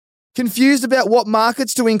Confused about what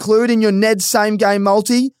markets to include in your Neds same-game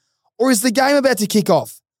multi? Or is the game about to kick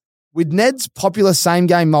off? With Neds' popular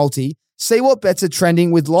same-game multi, see what bets are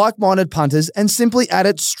trending with like-minded punters and simply add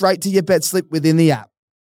it straight to your bet slip within the app.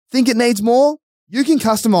 Think it needs more? You can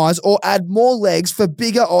customize or add more legs for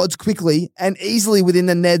bigger odds quickly and easily within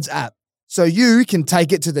the Neds app, so you can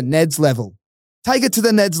take it to the Neds level. Take it to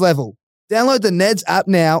the Neds level. Download the Neds app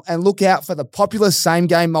now and look out for the popular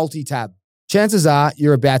same-game multi-tab. Chances are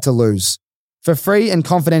you're about to lose. For free and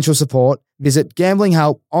confidential support, visit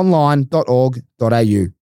gamblinghelponline.org.au.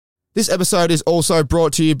 This episode is also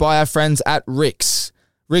brought to you by our friends at Rix.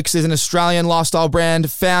 Rix is an Australian lifestyle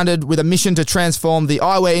brand founded with a mission to transform the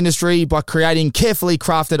eyewear industry by creating carefully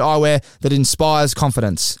crafted eyewear that inspires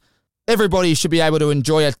confidence. Everybody should be able to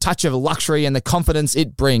enjoy a touch of luxury and the confidence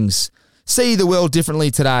it brings. See the world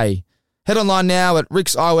differently today. Head online now at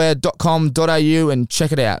rixeyewear.com.au and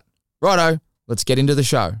check it out. Righto, let's get into the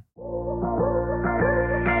show.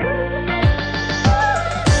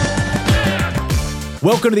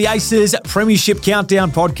 Welcome to the Aces Premiership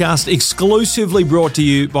Countdown podcast, exclusively brought to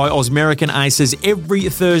you by Ausmerican Aces every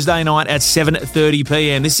Thursday night at 7:30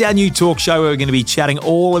 p.m. This is our new talk show where we're going to be chatting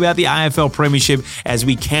all about the AFL Premiership as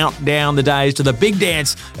we count down the days to the big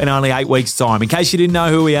dance in only 8 weeks' time. In case you didn't know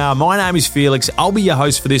who we are, my name is Felix. I'll be your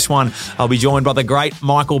host for this one. I'll be joined by the great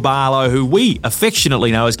Michael Barlow, who we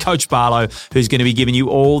affectionately know as Coach Barlow, who's going to be giving you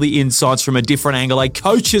all the insights from a different angle, a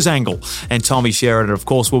coach's angle. And Tommy Sheridan, of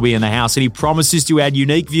course, will be in the house, and he promises to add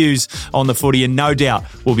unique views on the footy, and no doubt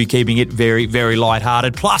we'll be keeping it very, very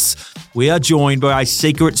lighthearted. Plus, we are joined by a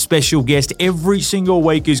secret special guest every single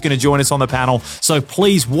week who's going to join us on the panel. So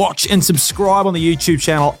please watch and subscribe on the YouTube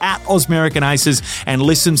channel at Ausmerican Aces, and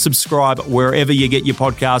listen, subscribe wherever you get your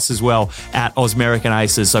podcasts as well at Ausmerican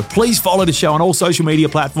Aces. So please follow the show on all social media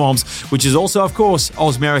platforms, which is also, of course,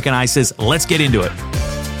 Ausmerican Aces. Let's get into it.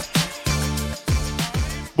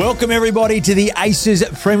 Welcome, everybody, to the Aces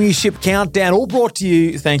Premiership Countdown, all brought to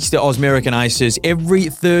you thanks to Ausmerican Aces. Every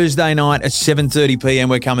Thursday night at 7:30 p.m,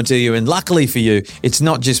 we're coming to you, and luckily for you, it's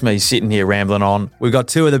not just me sitting here rambling on. We've got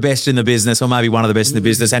two of the best in the business, or maybe one of the best in the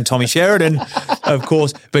business, and Tommy Sheridan, of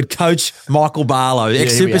course, but Coach Michael Barlow,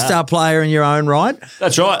 ex-superstar player in your own right.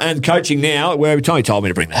 That's right, and coaching now, where Tommy told me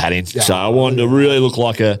to bring the hat in, so I wanted to really look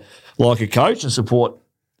like a coach and support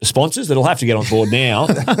the sponsors that'll have to get on board now.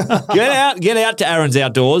 Get out to Aaron's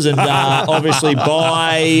Outdoors and obviously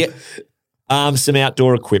buy some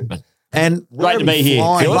outdoor equipment. And great to be here.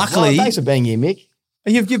 Luckily, thanks for being here, Mick.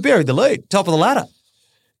 You've buried the lead, top of the ladder.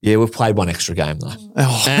 Yeah, we've played one extra game though.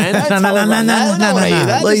 Oh. And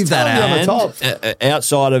No. Leave that out. On the top.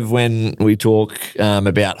 Outside of when we talk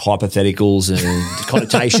about hypotheticals and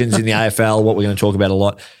connotations in the AFL, what we're going to talk about a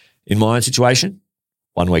lot, in my own situation,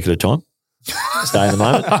 1 week at a time. Stay in the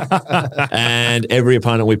moment. And every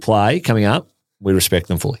opponent we play coming up, we respect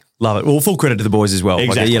them fully. Love it. Well, full credit to the boys as well.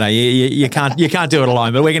 Exactly. Like, you can't do it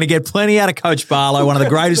alone, but we're going to get plenty out of Coach Barlow, one of the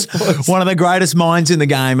greatest minds in the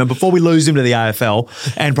game. And before we lose him to the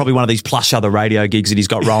AFL, and probably one of these plush other radio gigs that he's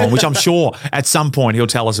got rolling, which I'm sure at some point he'll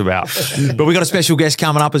tell us about. But we've got a special guest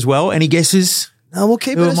coming up as well. Any guesses? No, we'll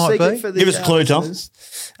keep it a secret for the Give us a clue, Tom.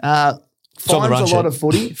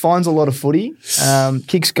 Finds a lot of footy.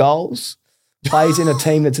 Kicks goals. Plays in a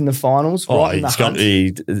team that's in the finals. He's got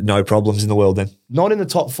no problems in the world then. Not in the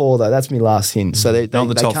top four, though. That's my last hint. So they not in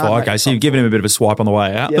the top four. Okay, so you've given him a bit of a swipe on the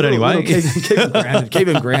way out. Yeah, but anyway. Keep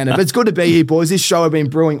him grounded. But it's good to be here, boys. This show I've been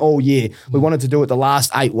brewing all year. We wanted to do it the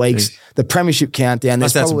last 8 weeks. The Premiership Countdown.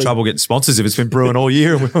 Must have some trouble getting sponsors if it's been brewing all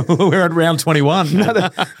year. We're at round 21.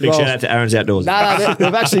 Big shout out to Aaron's Outdoors. No,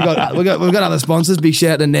 we've actually got we've got other sponsors. Big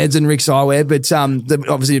shout out to Neds and Rick's Eyewear. But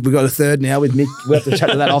obviously we've got a third now with Mick. We have to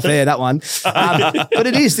chat to that off air, that one. But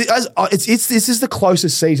it is. This is the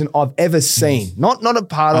closest season I've ever seen. Not a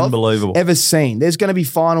part of. Unbelievable. Ever seen. There's going to be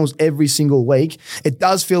finals every single week. It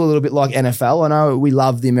does feel a little bit like NFL. I know we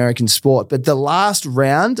love the American sport, but the last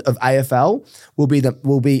round of AFL will be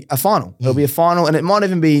a final. There'll be a final, and it might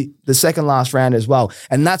even be the second last round as well.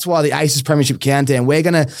 And that's why the Aces Premiership Countdown. We're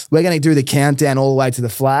gonna do the countdown all the way to the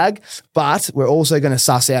flag, but we're also going to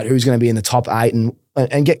suss out who's going to be in the top 8 and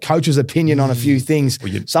get coach's opinion on a few things.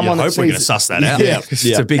 Well, I hope we're going to suss that out. Yeah.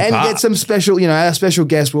 It's a big and part. Get some special, our special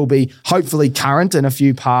guest will be hopefully current and a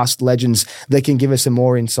few past legends that can give us some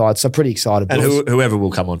more insights. So pretty excited. And whoever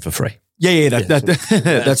will come on for free.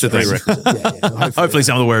 That's the thing. Hopefully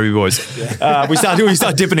some of the Werribee boys. We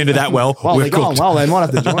start dipping into that well. They're going well. They might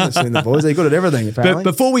have to join us soon, the boys. They're good at everything, apparently.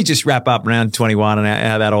 But before we just wrap up round 21 and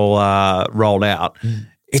how that all rolled out,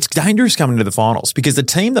 it's dangerous coming into the finals because the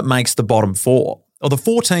team that makes the bottom 4, or the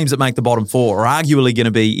 4 teams that make the bottom 4, are arguably going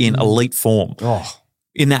to be in elite form. Oh.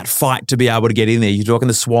 in that fight to be able to get in there. You're talking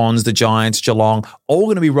the Swans, the Giants, Geelong, all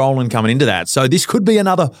going to be rolling coming into that. So this could be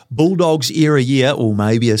another Bulldogs era year, or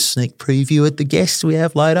maybe a sneak preview at the guests we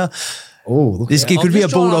have later. Oh, this could be a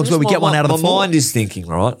Bulldogs where we get one out of the My mind is thinking,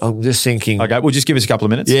 right? I'm just thinking. Okay, well, just give us a couple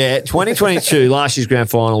of minutes. Yeah, 2022, last year's grand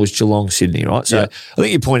final was Geelong-Sydney, right? So I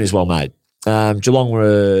think your point is well made. Geelong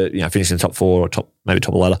were, finishing in the top 4 or maybe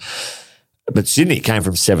top of the ladder. But Sydney came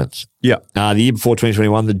from 7th. Yeah. The year before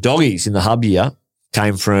 2021, the Doggies in the hub year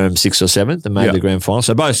came from 6th or 7th and made the grand final.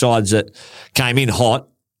 So both sides that came in hot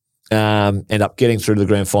end up getting through to the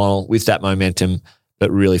grand final with that momentum,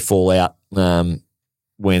 but really fall out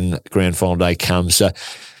when grand final day comes. So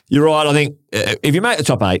you're right. I think if you make the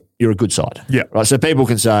top 8, you're a good side. Yeah. Right. So people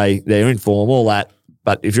can say they're in form, all that.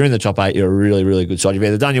 But if you're in the top 8, you're a really, really good side. You've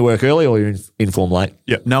either done your work early or you're in form late.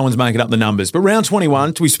 Yeah, no one's making up the numbers. But round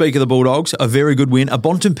 21, we speak of the Bulldogs, a very good win, a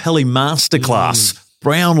Bontempelli masterclass.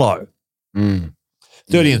 Brownlow.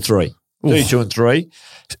 30 and 3. 32 and 3.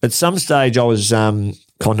 At some stage, I was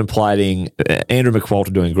contemplating Andrew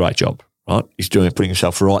McQualter doing a great job, right? He's putting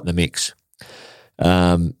himself right in the mix.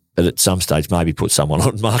 But at some stage, maybe put someone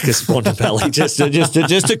on Marcus Bontempelli just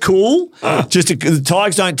to cool. The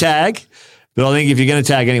Tigers don't tag. But I think if you're going to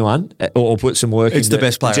tag anyone or put some work it's the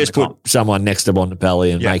best player. Just put someone next to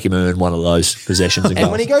Bontempelli and make him earn one of those possessions.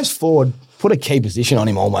 And when he goes forward, put a key position on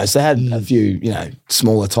him almost. They had a few,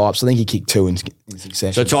 smaller types. I think he kicked 2 in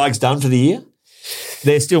succession. So Tigers done for the year?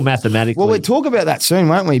 They're still mathematically. Well, we'll talk about that soon,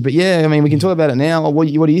 won't we? But yeah, I mean, we can talk about it now. What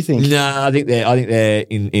do you think? No, I think they're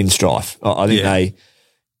in strife. I think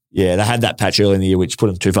they had that patch early in the year which put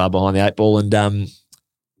them too far behind the 8 ball, and now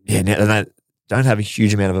they don't have a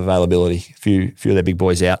huge amount of availability. A few of their big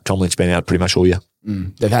boys out. Tomlin's been out pretty much all year.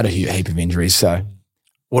 They've had a heap of injuries. So,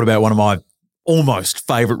 what about one of my almost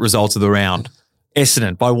favourite results of the round?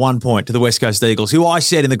 Essendon by 1 point to the West Coast Eagles, who I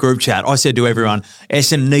said in the group chat, I said to everyone,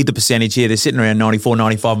 Essendon need the percentage here. They're sitting around 94,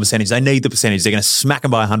 95 percentage. They need the percentage. They're going to smack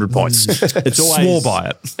them by 100 points. It's swore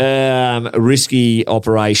by it. A risky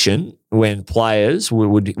operation when players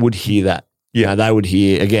would hear that. Yeah, they would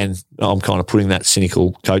hear, again, I'm kind of putting that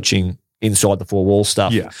cynical coaching inside the 4 wall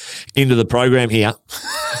stuff into the program here,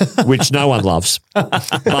 which no one loves.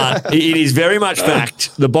 But it is very much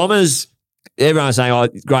fact. The Bombers, everyone's saying, oh,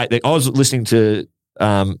 great. I was listening to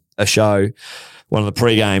a show, one of the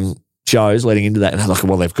pre-game shows leading into that, and they're like,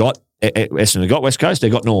 well, they've got Essendon, they've got West Coast,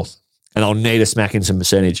 they've got North, and they'll need to smack in some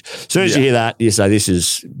percentage. As soon as you hear that, you say this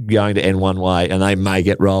is going to end one way, and they may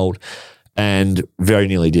get rolled, and very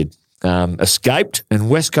nearly did. Escaped, and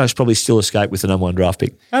West Coast probably still escaped with the number 1 draft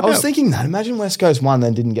pick. I was thinking that. Imagine West Coast won,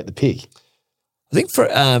 then didn't get the pick. I think for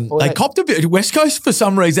they copped a bit. West Coast, for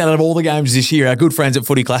some reason, out of all the games this year, our good friends at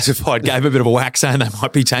Footy Classified gave a bit of a whack saying they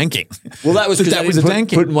might be tanking. Well, that was because that was a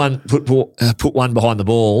tanking. Put one behind the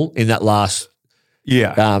ball in that last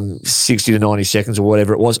 60 to 90 seconds or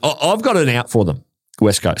whatever it was. I've got an out for them,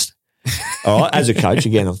 West Coast. All right, as a coach,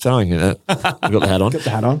 again, I'm telling you that. I've got the hat on. Got the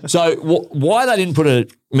hat on. So why they didn't put a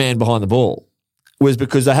man behind the ball was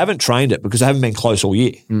because they haven't trained it, because they haven't been close all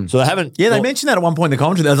year. So they haven't. Yeah, they mentioned that at one point in the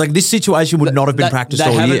commentary. They was like, this situation would not have been practiced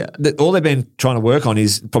all year. All they've been trying to work on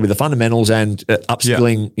is probably the fundamentals and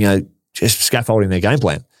upskilling, just scaffolding their game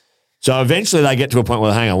plan. So eventually they get to a point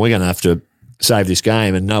where, hang on, we're going to have to save this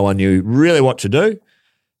game, and no one knew really what to do.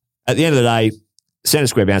 At the end of the day, centre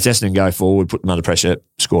square bounce, Essendon go forward, put them under pressure,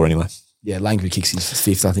 score anyway. Yeah, Langford kicks his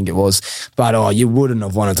 5th, I think it was. But, you wouldn't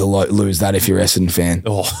have wanted to lose that if you're an Essendon fan.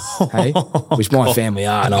 Hey? Which my family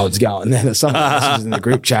are, and I was going. Then some messages in the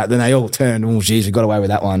group chat, then they all turned, oh, geez, we got away with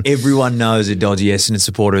that one. Everyone knows a dodgy Essendon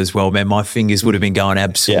supporter as well, man. My fingers would have been going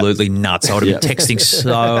absolutely nuts. I would have been texting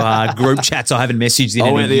so hard. Group chats I haven't messaged in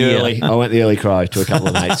a year. I went the early crow to a couple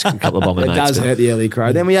of mates, a couple of Bomber mates. It does hurt the early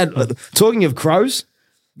crow. Then we had, talking of crows,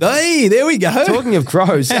 hey, there we go. Talking of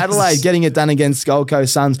crows, Adelaide getting it done against Gold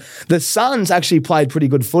Coast Suns. The Suns actually played pretty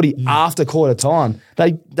good footy after quarter time.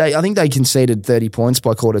 I think they conceded 30 points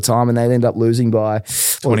by quarter time, and they ended up losing by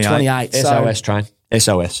 28. SOS train.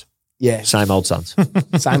 SOS. Yeah. Same old Suns.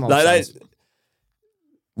 Same old Suns.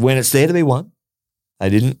 When it's there to be won, they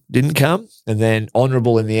didn't come, and then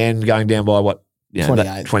honourable in the end, going down by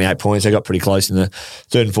 28 points. They got pretty close in the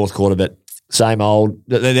 3rd and 4th quarter, but same old.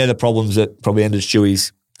 They're the problems that probably ended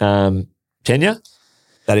Stewie's tenure,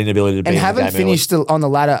 that inability to be and haven't finished on the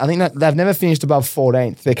ladder. I think that they've never finished above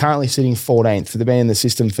 14th. They're currently sitting 14th. They've been in the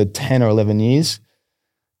system for 10 or 11 years.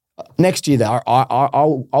 Next year, though,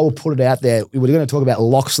 I will put it out there. We're going to talk about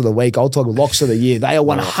locks of the week. I'll talk locks of the year. They are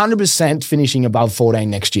 100% finishing above 14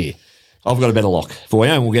 next year. I've got a better lock for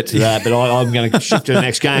you, and we'll get to that. But I'm going to shift to the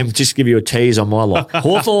next game. Just give you a tease on my lock.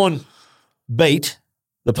 Hawthorn beat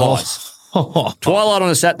the Pies. Twilight on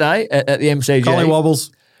a Saturday at the MCG. Collie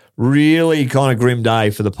wobbles. Really kind of grim day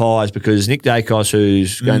for the Pies because Nick Dacos,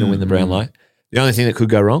 who's going to win the Brownlow, the only thing that could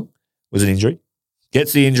go wrong was an injury.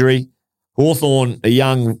 Gets the injury. Hawthorn, a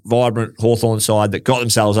young, vibrant Hawthorn side that got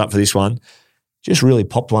themselves up for this one, just really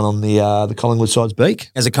popped one on the Collingwood side's beak.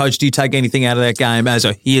 As a coach, do you take anything out of that game as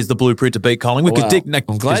here's the blueprint to beat Collingwood? Well,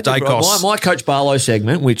 I'm glad my Coach Barlow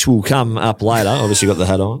segment, which will come up later, obviously got the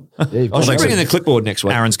hat on. I should bring in the clipboard next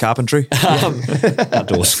week. Aaron's carpentry.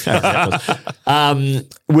 Outdoors.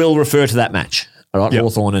 We'll refer to that match. All right,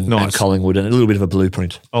 Hawthorn and Collingwood, and a little bit of a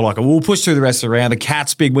blueprint. I like it. We'll push through the rest of the round. The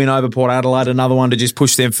Cats' big win over Port Adelaide, another one to just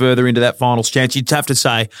push them further into that finals chance. You'd have to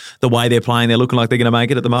say the way they're playing, they're looking like they're going to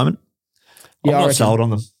make it at the moment. I'm not sold on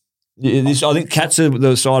them. I think Cats are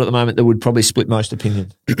the side at the moment that would probably split most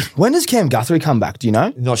opinion. When does Cam Guthrie come back? Do you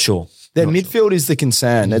know? Not sure. Their midfield is the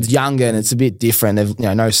concern. It's younger and it's a bit different. They've,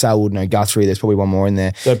 no Selwood, no Guthrie. There's probably one more in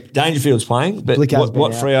there. So Dangerfield's playing, but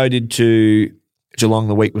what Freo did to Geelong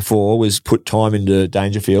the week before was put time into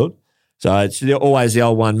Dangerfield. So it's always the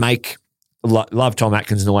old one, love Tom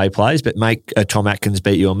Atkins in the way he plays, but make a Tom Atkins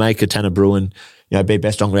beat you or make a Tanner Bruin be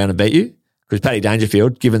best on ground and beat you. Because Paddy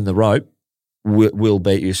Dangerfield, given the rope, will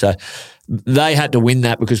beat you. So they had to win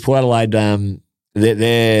that because Port Adelaide,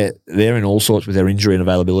 they're in all sorts with their injury and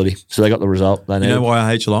availability. So they got the result. They you know why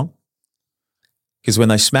I hate Geelong? Because when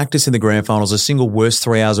they smacked us in the grand finals, the single worst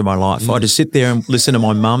 3 hours of my life, I had to sit there and listen to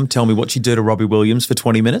my mum tell me what she'd do to Robbie Williams for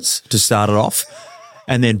 20 minutes to start it off,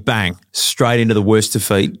 and then bang, straight into the worst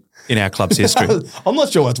defeat in our club's history. I'm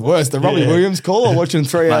not sure what's worse, the Robbie Williams call or watching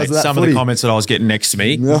 3 hours of that Some footy. of the comments that I was getting next to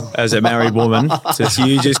me as a married woman says,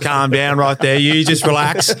 you just calm down right there. You just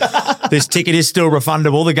relax. This ticket is still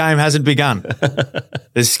refundable. The game hasn't begun.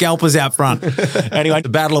 There's scalpers out front. Anyway, the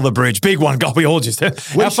Battle of the Bridge. Big one. God, we all just...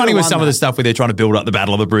 How funny was some of the stuff where they're trying to build up the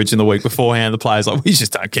Battle of the Bridge in the week beforehand? The players like, we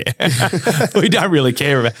just don't care. We don't really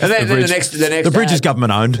care about and then, the bridge. The bridge is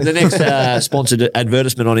government owned. The next sponsored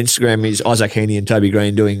advertisement on Instagram is Isaac Heaney and Toby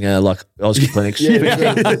Green doing like Aussie clinics.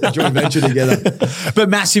 Joint venture together. But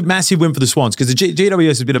massive win for the Swans because the GWS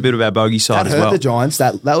has been a bit of our bogey side as well. The Giants.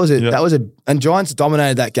 That was it. That was and Giants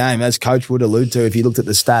dominated that game, as Coach would allude to if you looked at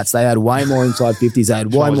the stats. They had way more inside 50s. They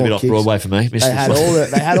had way more kicks. Broadway for me. They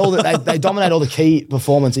dominated all the key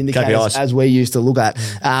performance indicators KPIs. as we used to look at.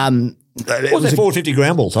 What was that 450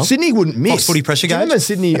 ground balls, huh? Sydney wouldn't miss. Fox footy pressure Do you gauge? remember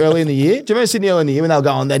Sydney early in the year? When they were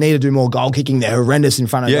going, they need to do more goal kicking. They're horrendous in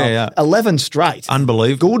front of goal. 11 straight.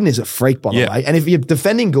 Unbelievable. Gordon is a freak, by the way. And if you're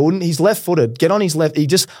defending Gordon, he's left-footed. Get on his left. He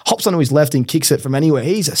just hops onto his left and kicks it from anywhere.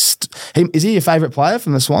 Is he your favourite player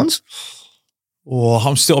from the Swans? Oh,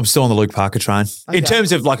 I'm still on the Luke Parker train. Okay. In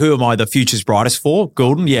terms of who am I the future's brightest for?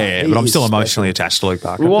 Gordon, but I'm still emotionally attached to Luke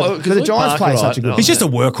Parker. Well, because the Giants play such a good. He's just a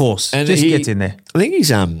workhorse. And he gets in there. I think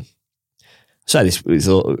he's say this with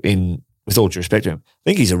all due respect to him. I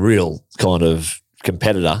think he's a real kind of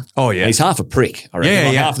competitor. Oh yeah, he's half a prick. I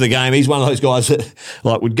reckon. Half of the game, he's one of those guys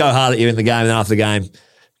that would go hard at you in the game, and then after the game,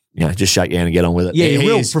 just shake your hand and get on with it. Yeah,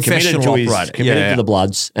 real professional operator. Committed to the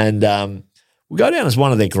Bloods, and will go down as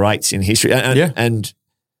one of their greats in history. And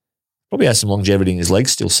probably has some longevity in his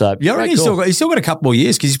legs still. So I reckon he's still got a couple more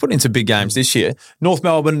years because he's put in some big games this year. North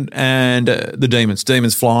Melbourne and the Demons.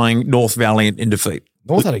 Demons flying. North valiant in defeat.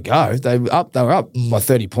 North had a go. They were up by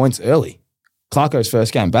 30 points early. Clarko's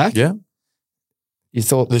first game back. Yeah. You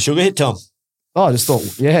thought the sugar hit, Tom? Oh, I just thought,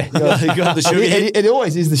 you got the sugar hit. It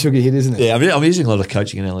always is the sugar hit, isn't it? Yeah, I'm using a lot of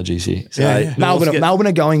coaching analogies here. So Melbourne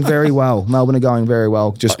are going very well.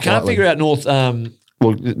 Just I can't figure out North.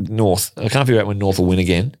 North. I can't figure out when North will win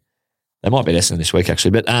again. They might beat Essendon this week,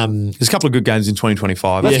 actually. But there's a couple of good games in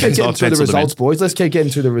 2025. Let's keep getting through the results, boys. Let's keep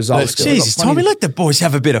getting through the results. Jesus, Tommy, let the boys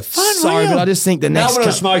have a bit of fun. Sorry, but I just think the next... Melbourne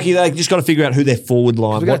are smoky. They just got to figure out who their forward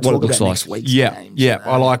line, what it looks like. Yeah,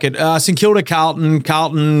 I like it. St Kilda,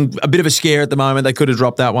 Carlton, a bit of a scare at the moment. They could have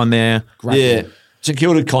dropped that one there. Great. Yeah. St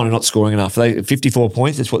Kilda kind of not scoring enough. 54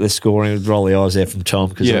 points, that's what they're scoring. Would roll the eyes there from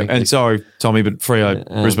Tom. And sorry, Tommy, but Freo,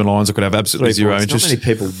 Brisbane Lions could have absolutely zero interest. Not many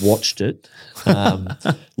people watched it.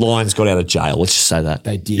 Lions got out of jail, let's just say that.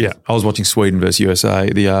 They did. Yeah, I was watching Sweden versus USA,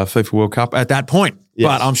 the FIFA World Cup at that point. Yes.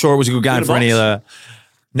 But I'm sure it was a good game for any of the...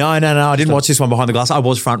 No, I didn't watch this one behind the glass. I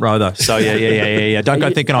was front row though. So yeah. Don't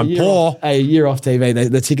go thinking I'm poor. A year off TV,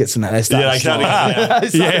 the tickets and that, they start.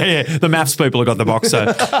 Yeah. The maths people have got the box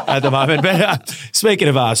at the moment. But speaking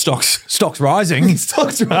of stocks rising.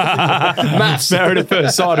 Maths. Married at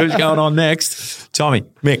first sight. Who's going on next? Tommy,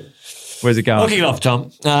 Mick. Where's it going? Looking it off,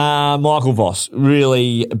 Tom. Michael Voss,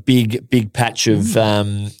 really big patch of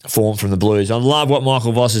form from the Blues. I love what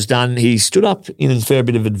Michael Voss has done. He stood up in a fair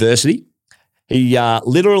bit of adversity. He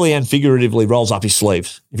literally and figuratively rolls up his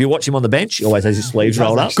sleeves. If you watch him on the bench, he always has his sleeves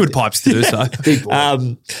rolled up. Good pipes to do so.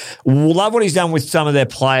 Love what he's done with some of their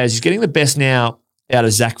players. He's getting the best now out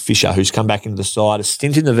of Zach Fisher, who's come back into the side, a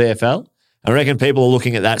stint in the VFL. I reckon people are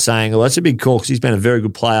looking at that saying, well, that's a big call because he's been a very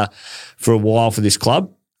good player for a while for this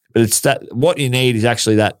club. But it's that what you need is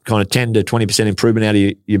actually that kind of 10 to 20% improvement out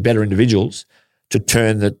of your better individuals to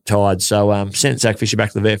turn the tide. So sent Zach Fisher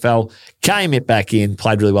back to the VFL, came it back in,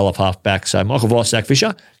 played really well off half back. So Michael Voss, Zach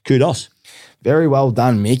Fisher, kudos. Very well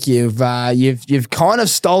done, Mick. You've kind of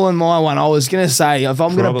stolen my one. I was going to say, if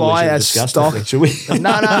I'm going to buy a stock,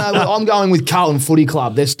 no. I'm going with Carlton Footy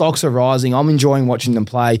Club. Their stocks are rising. I'm enjoying watching them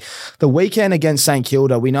play. The weekend against St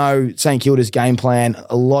Kilda, we know St Kilda's game plan,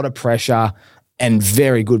 a lot of pressure and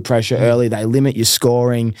very good pressure early. They limit your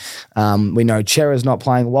scoring. We know Chera's not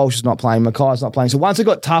playing, Walsh is not playing, Mackay's not playing. So once it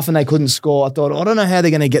got tough and they couldn't score, I thought, I don't know how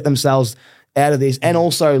they're going to get themselves out of this and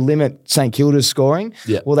also limit St Kilda's scoring.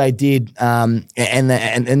 Yeah. Well, they did, and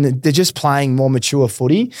they're just playing more mature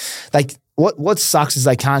footy. What sucks is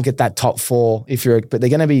they can't get that top four but they're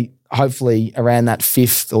going to be hopefully around that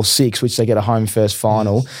 5th or 6th, which they get a home first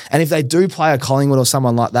final. And if they do play a Collingwood or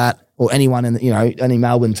someone like that, or anyone in any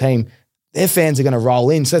Melbourne team, their fans are going to roll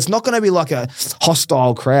in. So it's not going to be like a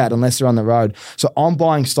hostile crowd unless they're on the road. So I'm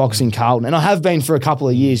buying stocks in Carlton. And I have been for a couple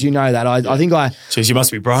of years. You know that. I think I... Jeez, you must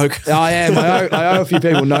be broke. I am. I owe a few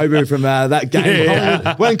people Nobu from that game.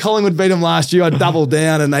 Yeah. When Collingwood beat them last year, I doubled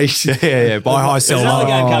down and they... buy high, sell low. There's another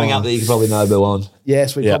game coming up that you could probably Nobu on.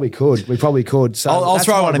 Yes, we probably could. We probably could. So I'll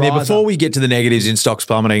throw one in there. Before we get to the negatives in stocks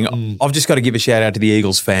plummeting, I've just got to give a shout out to the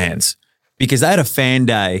Eagles fans because they had a fan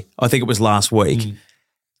day, I think it was last week.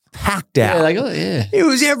 Packed out. Yeah, they got it, It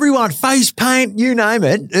was everyone, face paint, you name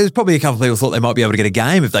it. There's probably a couple of people thought they might be able to get a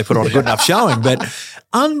game if they put on a good enough showing, but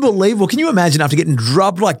unbelievable. Can you imagine after getting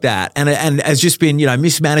drubbed like that and has just been,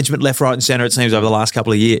 mismanagement left, right and centre, it seems, over the last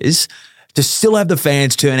couple of years, to still have the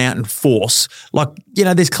fans turn out in force. Like,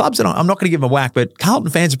 there's clubs that I'm not going to give them a whack, but Carlton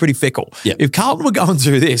fans are pretty fickle. Yep. If Carlton were going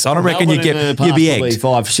through this, I don't reckon you'd be egged.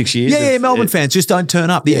 5 or 6 years. Yeah, Melbourne fans just don't turn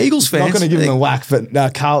up. The Eagles fans. I'm not going to give them a whack,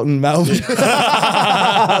 but Carlton, Melbourne.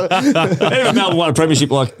 Melbourne won a premiership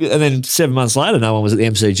and then 7 months later, no one was at the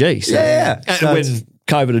MCG. So. Yeah. When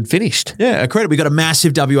COVID had finished. Yeah, a credit. We got a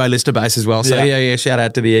massive WA lister base as well. So shout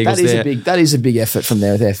out to the Eagles that is a big effort from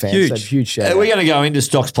their fans. Huge. So huge shout out. We're going to go into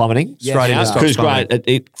stocks plummeting. Straight into stocks plummeting. Great.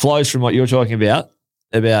 It flows from what you're talking about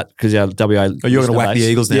because our WA. Oh, you're going to whack the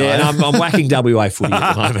Eagles now. Yeah, and I'm whacking WA footy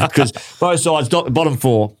at the moment because both sides, bottom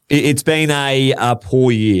four. It's been a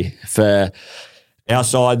poor year for our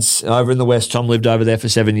sides over in the West. Tom lived over there for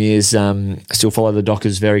 7 years. Still follow the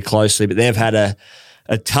Dockers very closely, but they've had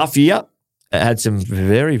a tough year. Had some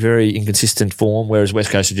very, very inconsistent form, whereas West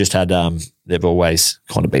Coast have just had, they've always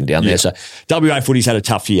kind of been down there. So WA footy's had a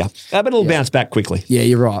tough year, but it'll bounce back quickly. Yeah,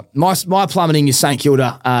 you're right. My plummeting is St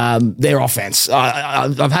Kilda, their offense.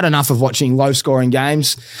 I've had enough of watching low-scoring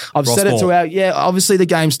games. I've said it to obviously the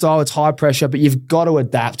game style, it's high pressure, but you've got to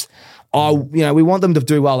adapt. We want them to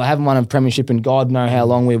do well. They haven't won a premiership in God know how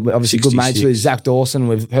long. We're obviously good mates with Zach Dawson.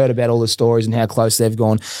 We've heard about all the stories and how close they've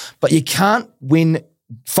gone. But you can't win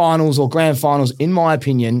finals or grand finals, in my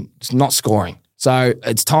opinion, it's not scoring. So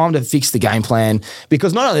it's time to fix the game plan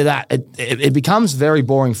because not only that, it becomes very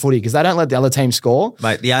boring footy because they don't let the other team score.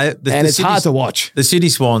 Mate, it's hard to watch. The Sydney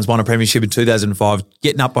Swans won a premiership in 2005,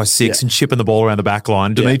 getting up by 6 and chipping the ball around the back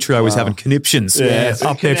line. Demetrio was having conniptions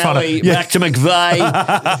up there trying to... Back to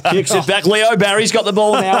McVeigh, kicks it back. Leo Barry's got the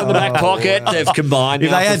ball now in the back pocket. They've combined. If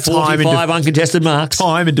they had 45 uncontested marks.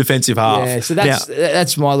 Time in defensive half. Yeah, so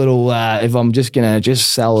that's my little... if I'm just going to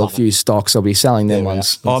sell a few stocks, I'll be selling them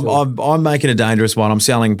ones. I'm making a dangerous one. I'm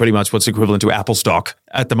selling pretty much what's equivalent to Apple stock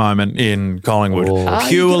at the moment in Collingwood.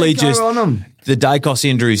 Purely just the Dacos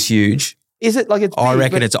injury is huge. Is it like it's? I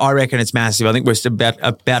reckon it's massive. I think we're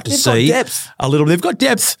about to see depth. a little. They've got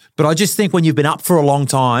depth, but I just think when you've been up for a long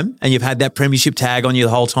time and you've had that premiership tag on you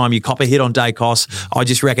the whole time, you cop a hit on Dacos. I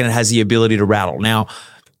just reckon it has the ability to rattle. Now,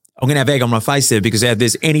 I'm going to have egg on my face there because if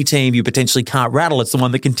there's any team you potentially can't rattle, it's the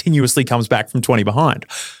one that continuously comes back from 20 behind.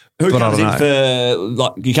 Who comes in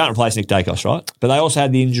for, you can't replace Nick Dacos, right? But they also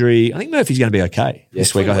had the injury. I think Murphy's going to be okay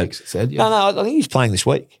this week. I heard. No, I think he's playing this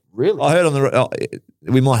week. Really? I heard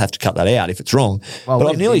we might have to cut that out if it's wrong. Well,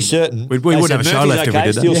 but I'm nearly certain. We wouldn't have a show left if we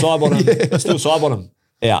did that. Still Sidebottom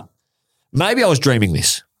out. Maybe I was dreaming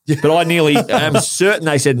this, but I nearly am certain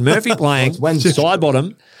they said Murphy playing,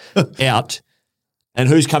 Sidebottom out, and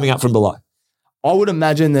who's coming up from below? I would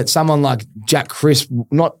imagine that someone like Jack Crisp,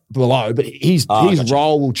 not below, but his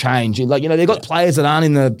role will change. Like, they've got players that aren't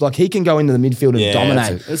in the, like, he can go into the midfield and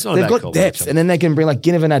dominate. It's not They've got depth, and then they can bring, like,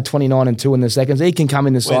 Ginnivan had 29 and 2 in the seconds. He can come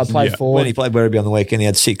in the side, play forward. When he played Werribee on the weekend, he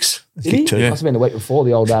had 6. Did he? Two. Must have been the week before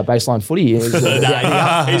the old baseline footy.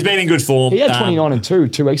 He's been in good form. He had 29 and 2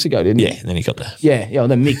 weeks ago, didn't he? Yeah, and then he got there. Yeah,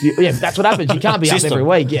 then Mick. Yeah, that's what happens. You can't be up every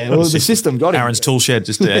week. Yeah, well, the system got him. Aaron's tool shed,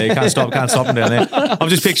 just can't stop him down there. I'm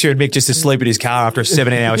just picturing Mick just asleep in his car after a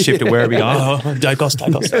 17-hour shift at Werribee going, Dacos.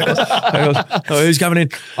 Oh, who's coming in?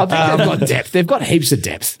 I think they've got depth. They've got heaps of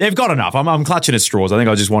depth. They've got enough. I'm clutching at straws. I think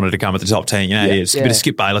I just wanted to come at the top 10. It's a bit of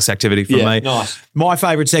Skip Bayless activity from me. Nice. My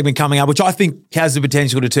favourite segment coming up, which I think has the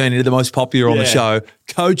potential to turn into the most popular on the show,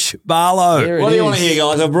 Coach Barlow. What do you want to hear,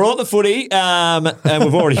 guys? I've brought the footy, and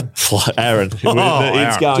we've already Aaron. It's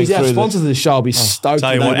going Our sponsors of the show will be stoked.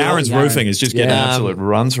 Tell you what, Aaron's roofing is just getting an absolute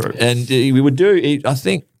run through. And we would do. I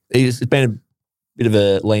think it's been a bit of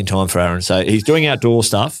a lean time for Aaron, so he's doing outdoor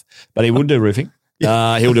stuff, but he would do roofing.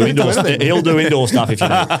 He'll do indoor. He'll do indoor stuff if you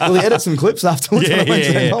need. Will he edit some clips afterwards?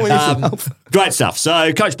 Great stuff.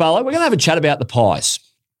 So, Coach Barlow, we're going to have a chat about the Pies,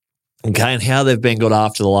 okay, and how they've been got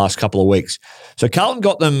after the last couple of weeks. So, Carlton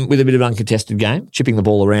got them with a bit of an uncontested game, chipping the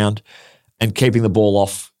ball around and keeping the ball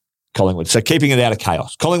off Collingwood. So, keeping it out of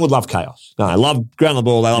chaos. Collingwood love chaos. No, they love ground the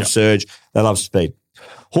ball. They love surge. They love speed.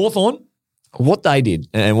 Hawthorn, what they did,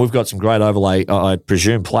 and we've got some great overlay, I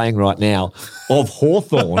presume, playing right now, of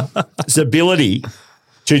Hawthorn's ability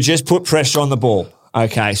to just put pressure on the ball.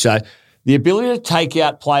 Okay, so the ability to take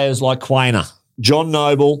out players like Quainer, John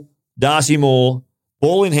Noble, Darcy Moore,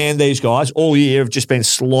 ball in hand, these guys all year have just been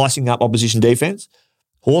slicing up opposition defence.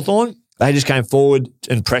 Hawthorn, they just came forward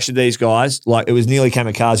and pressured these guys like it was nearly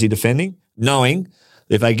kamikaze defending, knowing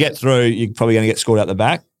that if they get through, you're probably going to get scored out the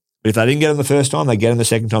back. But if they didn't get him the first time, they get him the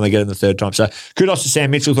second time, they get him the third time. So kudos to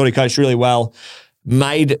Sam Mitchell. Thought he coached really well.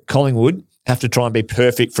 Made Collingwood have to try and be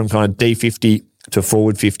perfect from kind of D50 to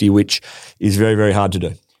forward 50, which is very, very hard to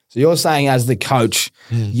do. So you're saying as the coach,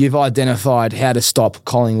 you've identified how to stop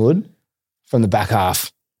Collingwood from the back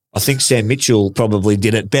half. I think Sam Mitchell probably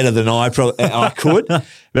did it better than I could. But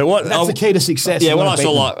that's the key to success. Yeah, when I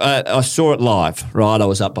saw I saw it live, right? I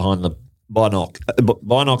was up behind the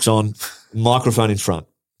binocs on, microphone in front.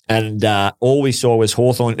 And all we saw was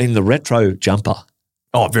Hawthorn in the retro jumper.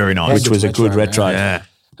 Oh, very nice. Which was a good retro. Yeah.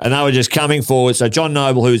 And they were just coming forward. So John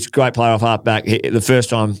Noble, who's a great player off halfback, the first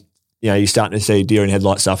time, you're starting to see deer in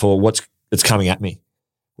headlight stuff or it's coming at me.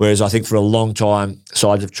 Whereas I think for a long time,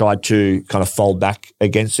 sides have tried to kind of fold back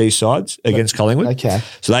against these sides, against Collingwood. Okay.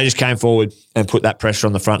 So they just came forward and put that pressure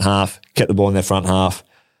on the front half, kept the ball in their front half.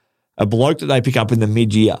 A bloke that they pick up in the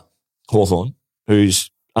mid-year, Hawthorn, whose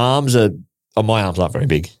arms are, my arms aren't very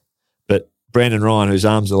big, but Brandon Ryan, whose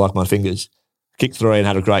arms are like my fingers, kicked 3 and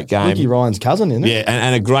had a great game. Ricky Ryan's cousin, isn't it? Yeah,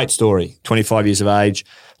 and a great story. 25 years of age,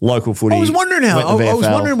 local footy. I was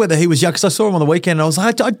wondering whether he was young because I saw him on the weekend and I was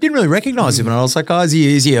like, I didn't really recognise him. And I was like, is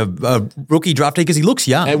he a rookie draftee? Because he looks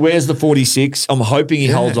young. And where's the 46? I'm hoping he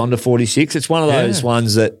holds on to 46. It's one of those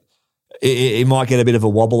ones that he might get a bit of a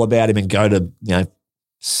wobble about him and go to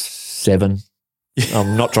 7.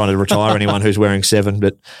 I'm not trying to retire anyone who's wearing 7,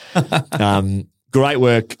 but great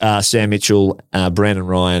work, Sam Mitchell, Brandon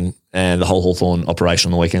Ryan, and the whole Hawthorn operation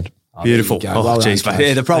on the weekend. Beautiful. Jeez, mate.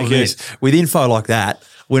 Yeah, the problem is with info like that,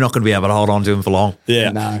 we're not going to be able to hold on to him for long.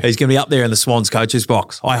 Yeah, no. He's going to be up there in the Swans coaches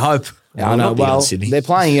box. I hope. Yeah, I know. Well, they're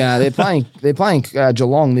playing. They're playing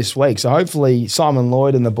Geelong this week, so hopefully Simon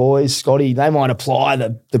Lloyd and the boys, Scotty, they might apply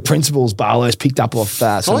the principles Barlow's picked up off.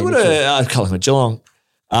 Collingwood, Geelong.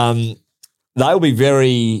 They'll be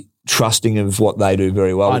very trusting of what they do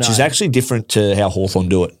very well, which is actually different to how Hawthorn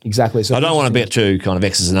do it. Exactly. So I don't want to bet too kind of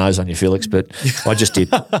X's and O's on you, Felix, but I just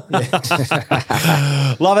did. Love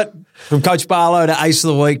it. From Coach Barlow to Ace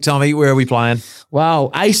of the Week, Tommy, where are we playing? Wow,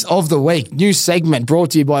 Ace of the Week, new segment brought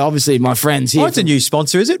to you by obviously my friends here. Oh, it's a new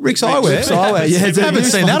sponsor, is it? Rick's Eyewear. Rick's Eyewear, yeah. I haven't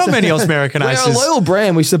seen that on many American Aces. We're a loyal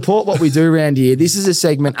brand. We support what we do around here. This is a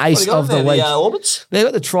segment, Ace of the Week. Orbits? They've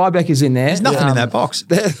got the Tribeckers in there. There's nothing in that box.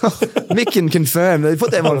 Mick can confirm. They put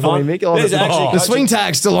them on for me, Mick. The swing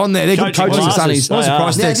tag's still on there. They're good coaching sunnies. What was the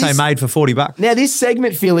price tag say made for $40? Now, this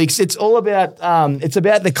segment, Felix, it's all about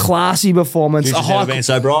the classy performance. Future's never been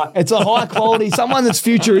so bright. It's a high quality, someone that's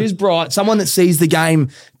future is bright, someone that sees the game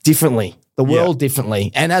differently, the world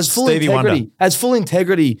differently, and has full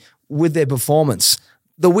integrity with their performance.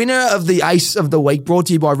 The winner of the Ace of the Week, brought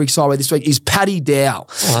to you by Rick's Eyewear this week, is Paddy Dow.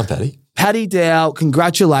 Oh, I'm Paddy. Paddy Dow,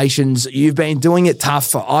 congratulations. You've been doing it tough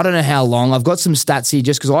for I don't know how long. I've got some stats here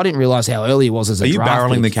just because I didn't realise how early it was as a draft. Are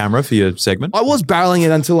you barreling the camera for your segment? I was barreling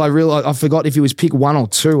it until I realised I forgot if it was pick 1 or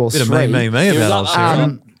 2 or 3. Bit of me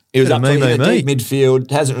about He was up Me. deep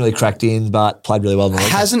midfield, hasn't really cracked in, but played really well in the league.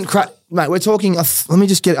 Hasn't cracked. Mate, we're talking, let me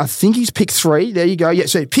just get, I think he's pick 3. There you go. Yeah,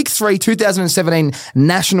 so pick 3, 2017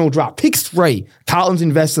 national draft. Pick 3. Carlton's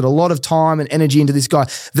invested a lot of time and energy into this guy.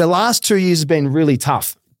 The last 2 years have been really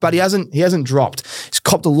tough, but he hasn't dropped. He's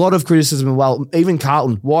copped a lot of criticism. Well, even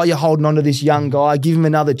Carlton, why are you holding on to this young guy? Give him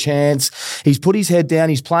another chance. He's put his head down.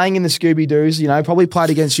 He's playing in the Scooby-Doos, probably played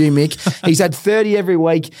against you, Mick. He's had 30 every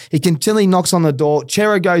week. He continually knocks on the door.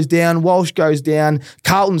 Chera goes down. Walsh goes down.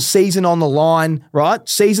 Carlton's season on the line, right?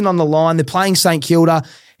 Season on the line. They're playing St Kilda.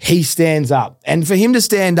 He stands up. And for him to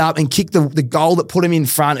stand up and kick the goal that put him in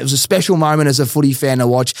front, it was a special moment as a footy fan to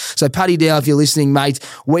watch. So, Paddy Dow, if you're listening, mate,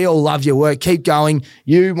 we all love your work. Keep going.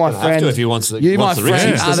 You, my friend. If he wants the, you, wants my the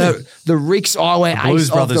friend, Rixies, are the Ricks Eyewear Blues Ace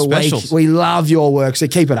of Brothers the specials. week. We love your work, so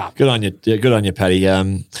keep it up. Good on you. Yeah, good on you, Paddy.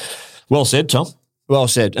 Well said, Tom. Well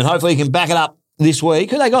said. And hopefully you can back it up this week.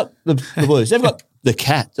 Who they got? The Blues. They've got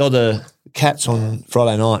the Cats on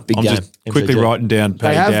Friday night. Big I'm game. just quickly MCG. writing down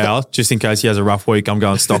Paddy Dow, just in case he has a rough week. I'm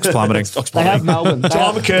going stocks plummeting. They have Melbourne.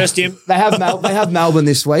 Tom cursed him. They have Melbourne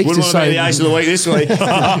this week. Wouldn't just want to be the ace of the week this week.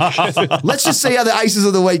 Let's just see how the aces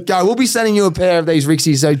of the week go. We'll be sending you a pair of these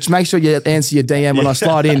Rixies, so just make sure you answer your DM when I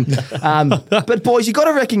slide in. But boys, you got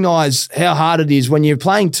to recognise how hard it is when you're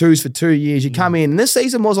playing twos for 2 years. You come in, and this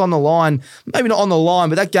season was on the line. Maybe not on the line,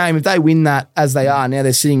 but that game, if they win that as they are now,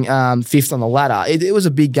 they're sitting 5th on the ladder. It was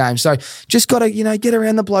a big game. So just got to get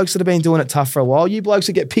around the blokes that have been doing it tough for a while. You blokes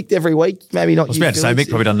that get picked every week, maybe not. I was about to say, Mick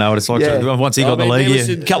probably doesn't know what it's like. Yeah. Once he got the league,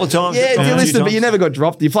 a couple of times. Yeah, you listened, but you never got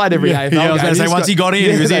dropped. You played every AFL game. I was going to say, once he got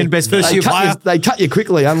in, he was in best first year player. They cut you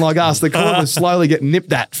quickly, unlike us. The corner was slowly getting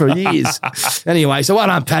nipped at for years. Anyway, so well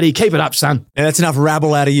done, Paddy. Keep it up, son. And that's enough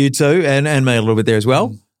rabble out of you two and me a little bit there as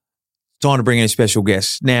well. Time to bring in a special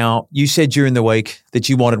guest. Now, you said during the week that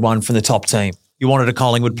you wanted one from the top team. You wanted a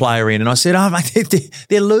Collingwood player in. And I said, mate,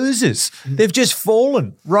 they're losers. They've just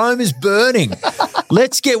fallen. Rome is burning.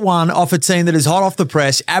 Let's get one off a team that is hot off the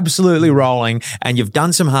press, absolutely rolling, and you've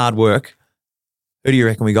done some hard work. Who do you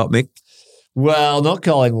reckon we got, Mick? Well, not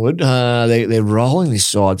Collingwood. They're rolling this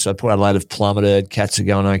side, so Port Adelaide have plummeted. Cats are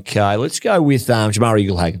going okay. Let's go with Jamari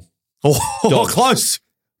Eaglehagen. Oh, close.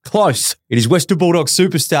 It is Western Bulldogs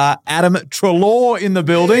superstar Adam Treloar in the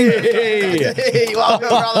building. Hey, welcome,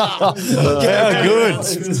 brother. How good.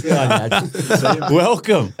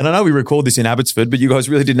 Welcome. And I know we record this in Abbotsford, but you guys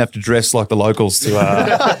really didn't have to dress like the locals to I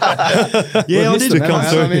did come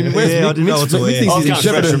through. I didn't know what to wear. I've come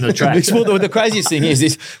fresh from the track. Well, the craziest thing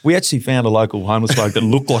is we actually found a local homeless bloke that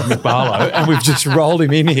looked like Mick Barlow, and we've just rolled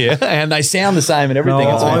him in here, and they sound the same and everything.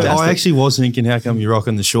 No, It's fantastic. I actually was thinking, how come you're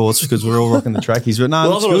rocking the shorts? Because we're all rocking the trackies. But no,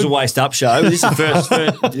 Well, I it's thought it was a good. waist up show. This is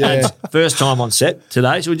the first time on set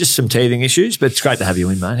today, so we're just some teething issues, but it's great to have you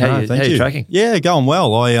in, mate. How are you tracking? Yeah, going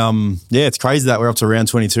well. It's crazy that we're up to round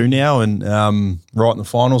 22 now and right in the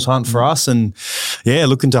finals hunt for us, and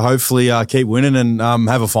looking to hopefully keep winning and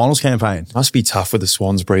have a finals campaign. Must be tough with the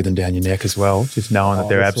Swans breathing down your neck as well, just knowing that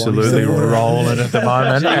they're absolutely rolling at the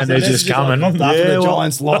moment and they're just coming. After the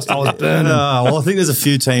Giants lost, I was burning. Well, I think there's a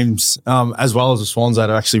few teams as well as the Swans that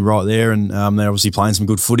are actually right there, and they're obviously playing some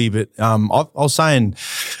good footy. But I was saying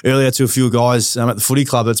earlier to a few guys at the footy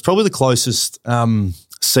club, it's probably the closest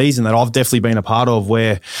season that I've definitely been a part of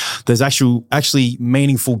where there's actually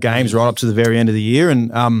meaningful games right up to the very end of the year,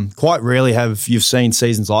 and quite rarely have you've seen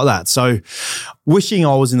seasons like that. So wishing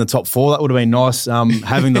I was in the top 4, that would have been nice,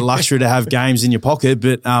 having the luxury to have games in your pocket.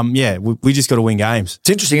 But we just got to win games. It's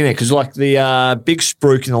interesting, isn't it? Because like the big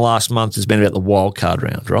spruik in the last month has been about the wild card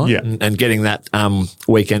round, right? Yeah. And getting that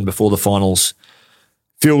weekend before the finals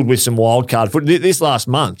filled with some wild card foot. This last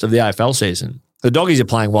month of the AFL season, the Doggies are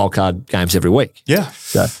playing wild card games every week. Yeah.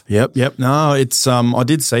 So. Yep. No, it's I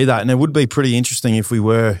did see that, and it would be pretty interesting if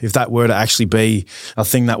that were to actually be a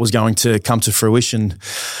thing that was going to come to fruition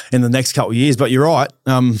in the next couple of years. But you're right.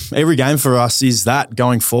 Every game for us is that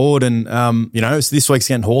going forward, and so this week's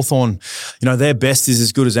against Hawthorn. Their best is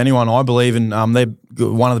as good as anyone, I believe, and they're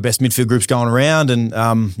one of the best midfield groups going around, and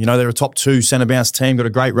they're a top 2 centre bounce team. Got a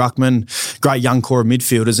great ruckman, great young core of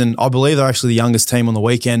midfielders, and I believe they're actually the youngest team on the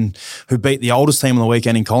weekend who beat the oldest team on the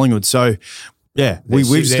weekend in Collingwood. So, we've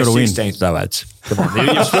just got to win. 16th though, ads. Come on.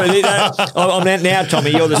 I'm out now,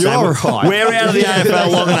 Tommy. You're the same. right. We're out of the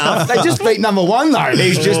AFL long enough. They just beat number 1 though.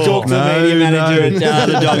 He's just talked to the media manager at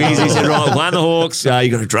the Doggies. He said, right, won the Hawks. You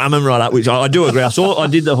got to drum them right up, which I do agree. I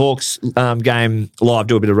did the Hawks game live,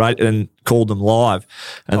 do a bit of rate, and called them live,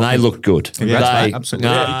 and they looked good. Absolutely.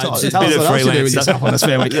 It's a bit of freelance stuff on this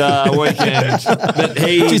fair week. weekend. But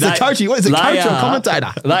He's the coach. What is a coach or a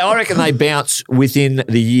commentator? I reckon they bounce within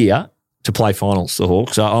the year to play finals, the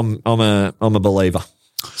Hawks. So I'm a believer.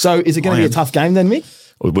 So is it going to be a tough game then, Mick?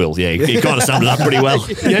 It will, yeah. You kind of summed it up pretty well.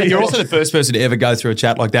 Yeah, you're also the first person to ever go through a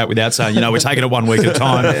chat like that without saying, we're taking it 1 week at a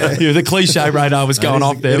time. The cliche radar was going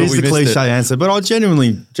off there. It is the cliche answer, but I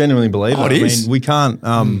genuinely believe it. It is. I mean, we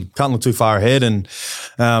can't look too far ahead, and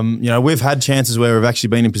we've had chances where we've actually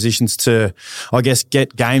been in positions to, I guess,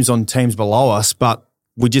 get games on teams below us, but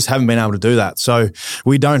we just haven't been able to do that. So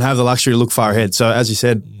we don't have the luxury to look far ahead. So as you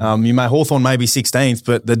said, Hawthorn may be 16th,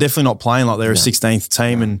 but they're definitely not playing like they're a 16th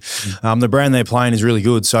team, and the brand they're playing is really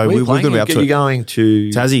good. So we're going to be up to it. Are you going to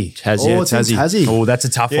Tassie? Tassie. Oh, that's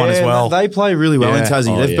a tough one as well. They play really well in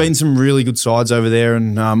Tassie. They've been some really good sides over there,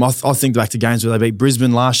 and I think back to games where they beat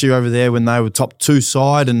Brisbane last year over there when they were top 2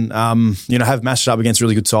 side, and have matched up against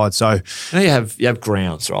really good sides. So you have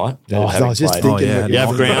grounds, right? I was just thinking that. You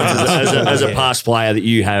have grounds as a past player that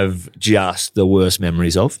you have just the worst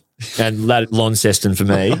memories of. And Launceston for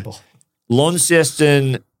me.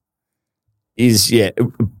 Launceston is,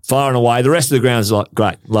 far and away. The rest of the grounds are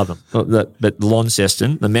great, love them. But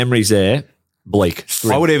Launceston, the memories there, bleak.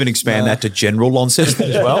 I would even expand that to general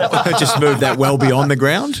Launceston as well. Just move that well beyond the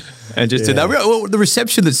ground and just do that. Well, the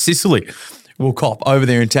reception that Sicily will cop over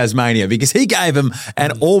there in Tasmania, because he gave him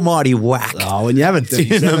an almighty whack. Oh, and you haven't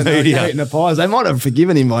in the media. In the Pies. They might have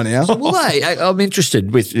forgiven him by now. Well, I'm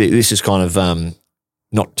interested with this. Is kind of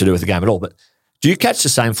not to do with the game at all, but do you catch the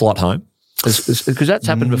same flight home? Because that's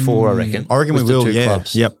happened before, I reckon. I reckon we will,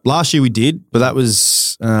 clubs. Yep. Last year we did, but that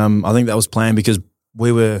was, I think that was planned because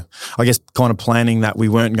we were, I guess, kind of planning that we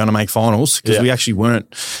weren't going to make finals because we actually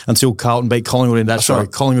weren't until Carlton beat Collingwood.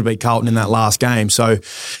 Collingwood beat Carlton in that last game. So,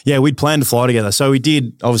 we'd planned to fly together. So we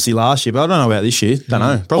did, obviously, last year, but I don't know about this year. Don't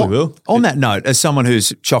know. Probably will. On that note, as someone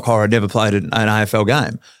who's shock horror never played an AFL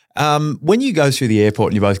game, when you go through the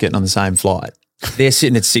airport and you're both getting on the same flight, they're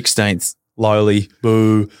sitting at 16th, lowly,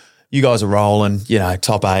 boo. You guys are rolling,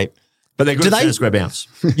 top 8. But they're good at square bounce.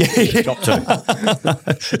 Top 2.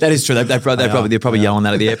 That is true. They're probably yelling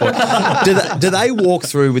that at the airport. Do they walk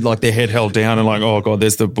through with like their head held down and like, oh God,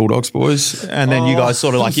 there's the Bulldogs boys, and then you guys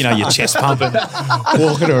sort of like your chest pumping,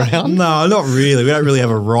 walking around? No, not really. We don't really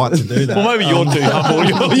have a right to do that. Well, maybe you're too humble.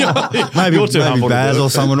 Maybe Baz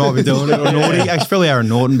or someone might be doing it, or Naughty. Actually, probably Aaron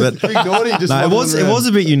Norton, but it was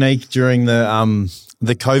a bit unique during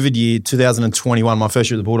the COVID year, 2021, my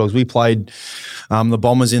first year at the Bulldogs. We played the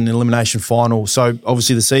Bombers in the elimination final. So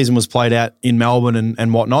obviously the season was played out in Melbourne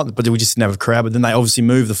and whatnot, but we just didn't have a crowd. But then they obviously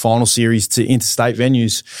moved the final series to interstate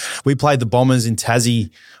venues. We played the Bombers in Tassie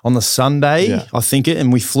on the Sunday, I think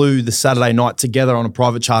and we flew the Saturday night together on a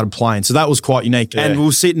private chartered plane. So that was quite unique. Yeah. And we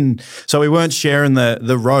were sitting, so we weren't sharing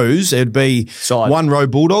the rows. It'd be one row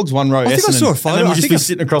Bulldogs, one row Essendon. I think I saw a photo. And then we'd just be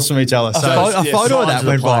sitting across from each other. A photo of that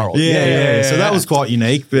went viral. Yeah. So that was quite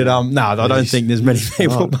unique. But I don't think there's many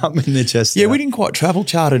people bumping their chest. Yeah, we didn't quite travel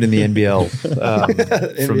chartered in the NBL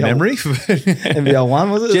from memory. NBL 1,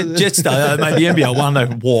 was it? Jetstar, mate, the NBL 1, they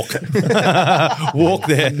walk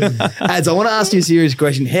there. Ads, I want to ask you a serious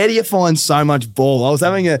question. How do you find so much ball? I was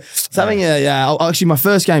having actually my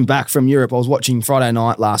first game back from Europe. I was watching Friday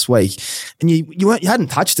night last week, and you hadn't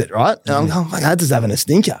touched it, right? And I'm going, my Ads is having a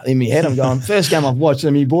stinker in my head. I'm going, first game I've watched,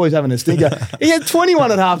 and my boy's having a stinker. He had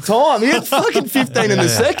 21 at half time. He had fucking 15 in the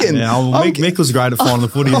second. Yeah, Mick was great at finding the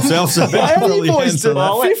footy himself. So how are you boys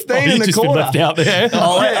doing? 15 in the quarter. Left out there. 15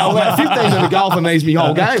 in the goal for me is my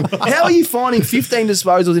whole game. How are you finding 15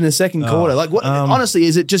 disposals in the second quarter? Like, what? Honestly,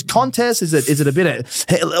 is it just contest? Is it a bit of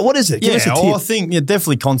what is it? Give us a tip. I think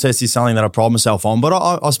definitely contest is something that I pride myself on. But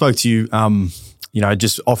I spoke to you,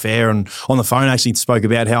 just off air and on the phone. Actually, spoke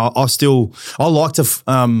about how I like to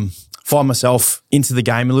find myself into the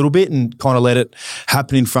game a little bit and kind of let it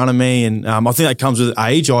happen in front of me. And I think that comes with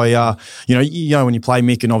age. When you play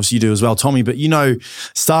Mick, and obviously you do as well, Tommy. But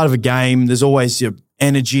start of a game, there's always your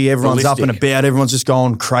energy. Everyone's up and about. Everyone's just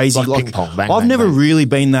going crazy. Like ping pong. Bang, I've bang, never bang. really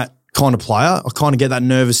been that kind of player. I kind of get that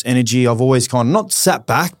nervous energy. I've always kind of not sat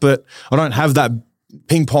back, but I don't have that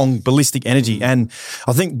ping pong ballistic energy. And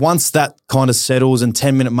I think once that kind of settles and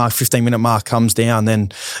 10-minute mark, 15-minute mark comes down,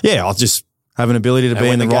 then I'll just have an ability to be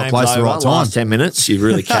in the right place at the right time. Last 10 minutes, you're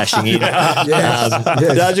really cashing in.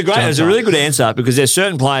 That's a really good answer, because there's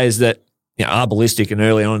certain players that are ballistic and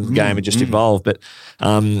early on in the game and just evolve. But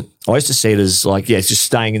I used to see it as like, it's just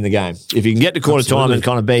staying in the game. If you can get to quarter time and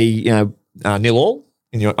kind of be, 0-all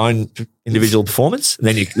in your own individual performance,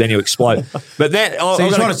 then you explode. But then, so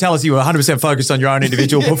you're trying to tell us you were 100% focused on your own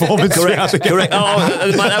individual performance. Correct.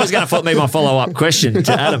 That was going to be my follow-up question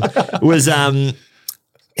to Adam. Was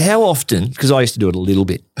how often, because I used to do it a little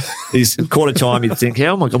bit, is quarter time you'd think,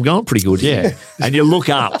 I'm going pretty good here. And you look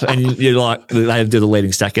up and you're like, they do the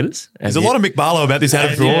leading stack getters. There's a lot of Mick Barlow about this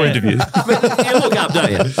Adam Treloar interview. But you look up,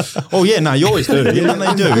 don't you? Oh, yeah, no, you always do. Yeah,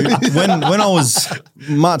 they do. When I was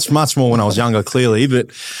much more when I was younger, clearly.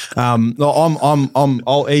 But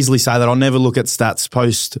I'll easily say that I'll never look at stats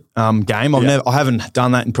post game. I haven't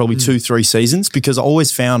done that in probably 2-3 seasons because I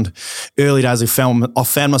always found early days I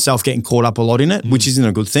found myself getting caught up a lot in it, which isn't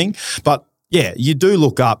a good thing. But yeah, you do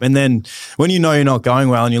look up, and then when you know you're not going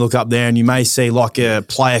well and you look up there and you may see like a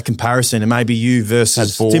player comparison, and maybe you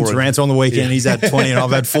versus Tim Taranto on the weekend, he's had 20 and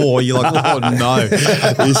I've had 4. You're like, oh no,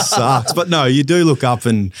 this sucks. But no, you do look up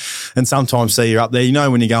and sometimes see you're up there. You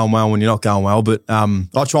know when you're going well, when you're not going well. But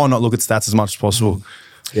I try and not look at stats as much as possible.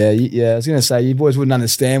 Yeah. I was going to say, you boys wouldn't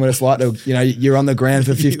understand what it's like to, you're on the ground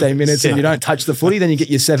for 15 minutes and you don't touch the footy, then you get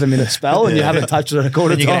your 7-minute spell and you haven't touched it at a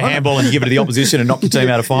quarter time. You get a handball and you give it to the opposition and knock your team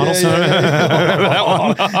out of finals.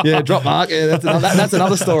 Drop mark. Yeah, that's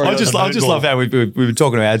another story. I just love how we've been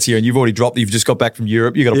talking about ads here, and you've already dropped. You've just got back from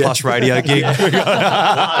Europe. You've got a Plus Radio gig. But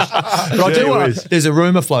I do want. There's a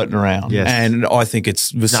rumor floating around, and I think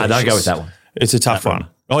it's no. Don't go with that one. It's a tough one.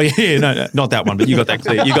 Oh yeah, no, not that one. But you got that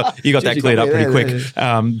cleared. You got that cleared up pretty quick.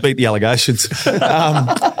 Beat the allegations.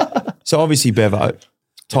 So obviously Bevo,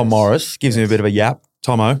 Tom Morris gives him a bit of a yap.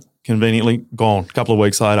 Tomo conveniently gone. A couple of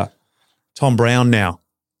weeks later, Tom Brown now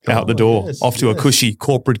out the door, off to a cushy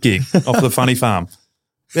corporate gig off the funny farm.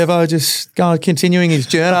 Bevo just continuing his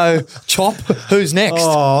journo chop. Who's next?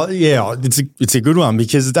 Oh, yeah, it's a good one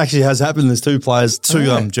because it actually has happened. There's two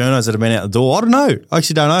journos that have been out the door. I don't know. I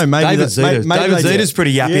actually don't know. Maybe David Zeta's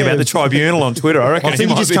pretty yappy about the tribunal on Twitter. I reckon. I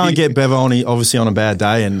think you just can't get Bevo obviously on a bad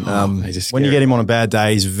day, and when you get him on a bad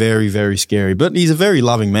day, he's very, very scary. But he's a very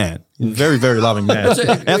loving man. Very, very loving man.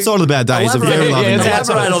 Outside of the bad day, he's a very loving man.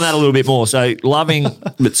 Elaborate on that a little bit more. So loving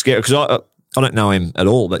but scary, because I don't know him at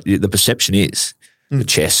all, but the perception is the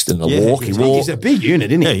chest and the walk. He's a big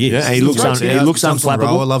unit, isn't he? Yeah, he looks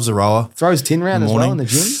unflappable. Loves a rower. Throws tin round as well in the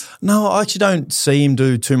gym. No, I actually don't see him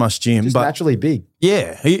do too much gym. Just but naturally big.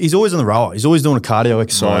 Yeah, he's always on the rower. He's always doing a cardio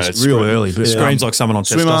exercise real early. But screams like someone on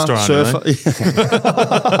swimmer, testosterone. Surfer.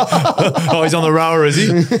 Oh, he's on the rower, is he?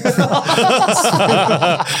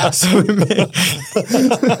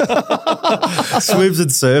 Swims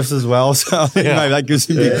and surfs as well. So maybe that gives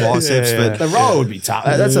him big biceps. But the rower would be tough.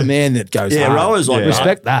 That's a man that goes hard. Rowers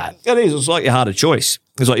respect that. It is. It's like your harder choice.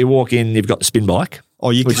 It's like you walk in, you've got the spin bike.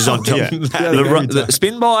 Which is on top. The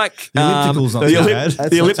spin bike. The elliptical's not bad.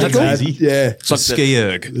 The elliptical? That's easy. Yeah. It's like ski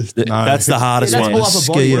erg. That's the hardest one.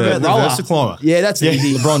 Ski erg. The Versaclimber. Yeah, that's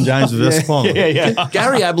easy. LeBron James, the Versaclimber. Yeah.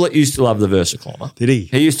 Gary Ablett used to love the Versaclimber. Did he?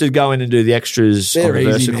 He used to go in and do the extras on the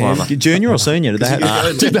Versaclimber. Junior or senior? Did they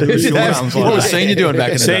have what was senior doing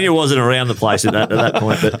back in the day? Senior wasn't around the place at that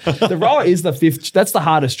point. But the rower is the fifth. That's the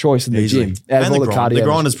hardest choice in the gym. And the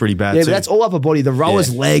grinder's pretty bad too. Yeah, but that's all upper body. The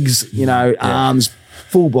rower's legs, arms,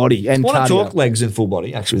 full body and cardio. I want to talk legs and full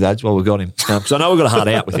body, actually, that's why we've got him. Because I know we've got a hard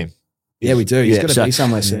out with him. Yeah, we do. He's got to be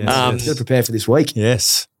somewhere soon. He's got to prepare for this week.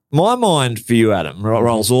 Yes. My mind for you, Adam,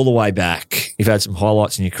 rolls all the way back. You've had some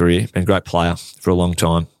highlights in your career, been a great player for a long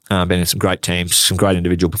time, been in some great teams, some great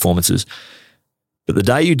individual performances. But the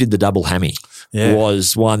day you did the double hammy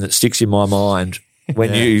was one that sticks in my mind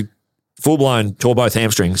when you full-blown tore both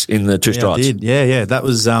hamstrings in the two strides. I did. Yeah. That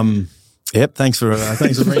was yep, thanks for bringing that up. That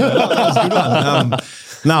was a good one.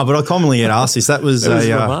 No, but I commonly get asked this. That was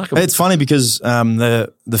remarkable. It's funny because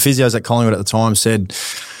the physios at Collingwood at the time said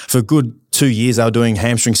for a good 2 years they were doing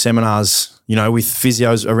hamstring seminars, with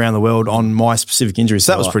physios around the world on my specific injuries.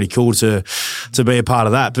 So that was pretty cool to be a part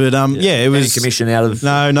of that. But it was any commission out of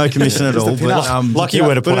no commission at all. But lucky you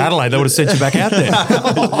were to put Adelaide, they would have sent you back out there.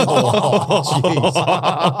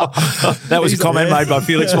 That was a comment made by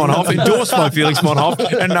Felix Monhoff, endorsed by Felix Monhoff,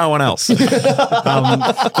 and no one else.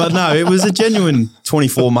 But no, it was a genuine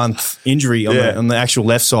 24-month injury on the actual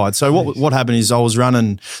left side. So what happened is I was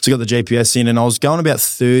running, so I got the GPS in, and I was going about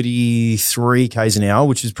 33 k's an hour,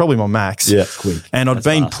 which is probably my max. Yeah, quick. And I'd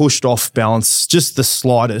been pushed off balance just the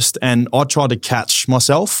slightest, and I tried to catch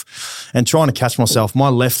myself. And trying to catch myself, my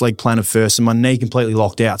left leg planted first, and my knee completely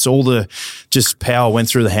locked out. So all the just power went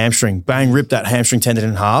through the hamstring. Bang, ripped that hamstring tendon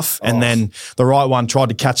in half, and then the right one tried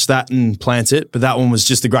to catch that and plant it, but that one was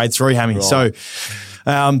just a grade 3 hammy. Right. So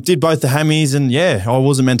did both the hammies, and I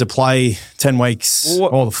wasn't meant to play 10 weeks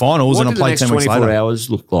or the finals, and I played 10 weeks later. What did the next 24 hours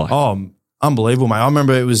look like? Unbelievable, mate. I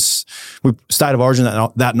remember we State of Origin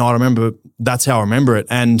that night. I remember that's how I remember it.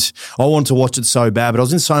 And I wanted to watch it so bad, but I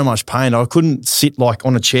was in so much pain. I couldn't sit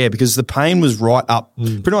on a chair because the pain was right up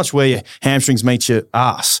pretty much where your hamstrings meet your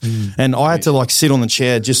ass. And I had to sit on the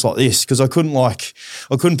chair just like this because I couldn't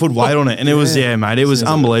put weight on it. And it was, mate, it was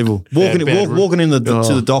unbelievable. Walking in to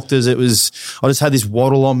the doctors, I just had this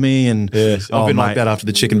waddle on me. And I've been like that after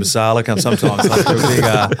the chicken masala sometimes. After a big,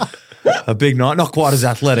 a big night. Not quite as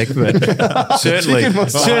athletic, but certainly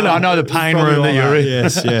I know the pain room that you're in.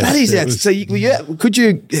 Yes, yeah. That is it. So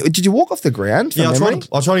did you walk off the ground? Yeah, I tried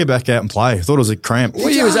to get back out and play. I thought it was a cramp.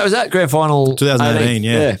 What year was that? Was that grand final? 2018,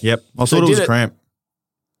 yeah. Yep. I thought it was a cramp.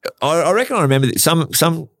 I reckon I remember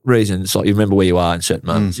some reasons, like you remember where you are in certain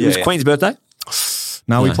moments. It was Queen's birthday?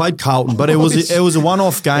 No, we played Carlton, but it was a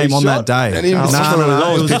one-off game on that day. And he was- It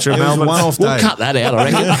was a one-off day. We'll cut that out, I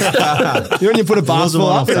reckon. You know when you put a basketball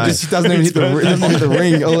up, it just doesn't even hit the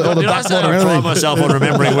ring or the Did I say backboard or I pride anything. myself on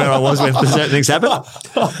remembering where I was when certain things happened?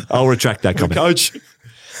 I'll retract that comment. Coach.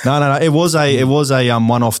 No. It was a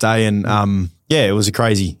one-off day, and it was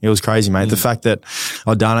crazy, mate. The fact that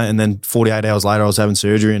I'd done it, and then 48 hours later I was having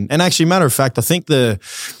surgery, and actually, matter of fact, I think the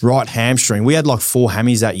right hamstring. We had like 4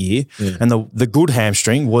 hammies that year, and the good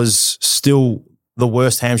hamstring was still the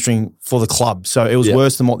worst hamstring for the club. So it was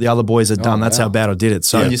worse than what the other boys had done. That's how bad I did it.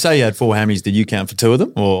 So When you say you had 4 hammies, did you count for 2 of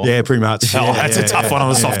them? Or? yeah, pretty much. Oh, that's a tough one on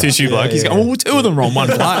the soft tissue bloke. He's going, 2 of them are on one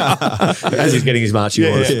player. As he's getting his marching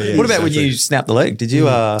orders. What about when you snapped the leg? Did you,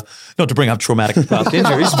 not to bring up traumatic past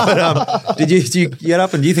injuries, but did you get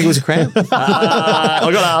up and do you think it was a cramp? I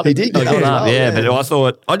got up. He did I get got up, up, yeah.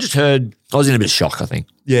 But I just heard, I was in a bit of shock, I think.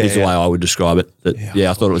 Is the way I would describe it.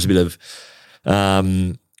 I thought it was a bit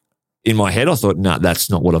of, in my head, I thought, no, that's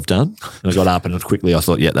not what I've done. And I got up and quickly I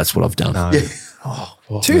thought, that's what I've done. No. Yeah.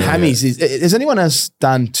 2 hammies. Has anyone else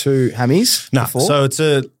done 2 hammies No, before?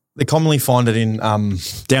 so they commonly find it in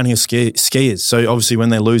downhill skiers. So obviously when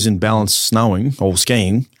they're losing balance snowing or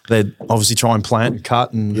skiing, they obviously try and plant and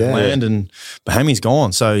cut and land, and Bahami's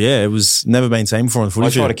gone. So it was never been seen before in the footy I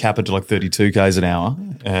try to field. cap it to like 32 k's an hour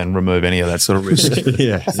and remove any of that sort of risk.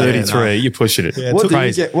 33, you're pushing it. What do you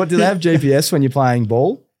Crazy. get? What do they have GPS when you're playing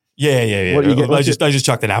ball? Yeah. What do you get? They just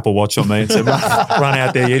chucked an Apple Watch on me and said, run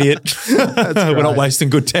out there, you idiot. We're not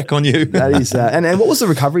wasting good tech on you. That is, and what was the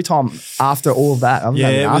recovery time after all of that? I haven't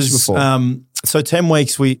It asked you was. before. So 10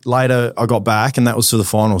 weeks later, I got back, and that was for the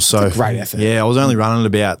finals. So That's a great effort. Yeah, I was only running at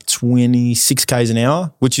about 26 k's an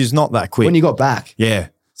hour, which is not that quick. When you got back, yeah.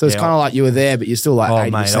 so it's kind of like you were there, but you're still like 80%. Oh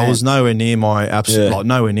mate, I was nowhere near my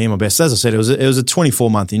nowhere near my best. As I said, it was a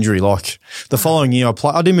 24-month injury. Like the following year,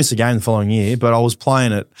 I didn't miss a game the following year, but I was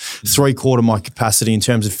playing at 3/4 my capacity in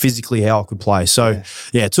terms of physically how I could play. So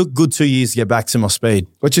it took a good 2 years to get back to my speed.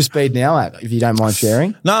 What's your speed now at, if you don't mind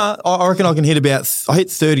sharing? No, I reckon I can hit I hit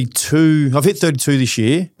 32. I've hit 32 this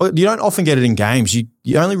year, but you don't often get it in games.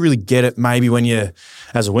 You only really get it maybe when you're,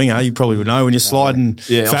 as a winger, you probably would know, when you're sliding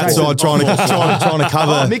fat side trying to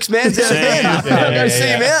cover. Mixed man's out again. Go see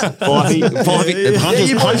him out.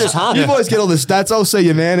 You boys get all the stats. I'll see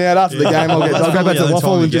your man out after the game. I'll go back to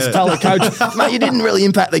Waffle and just tell the coach, mate, you didn't really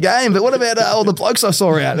impact the game, but what about all the blokes I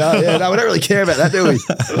saw out? No, we don't really care about that, do we?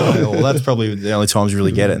 Well, that's probably the only times you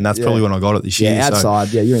really get it, and that's probably when I got it this year. Yeah, outside.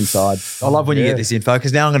 Yeah, you're inside. I love when you get this info,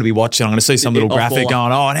 because now I'm going to be watching. I'm going to see some little graphic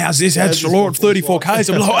going, and how's this? How's Treloar at 34 Ks?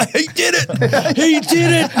 I'm like, he did it. He did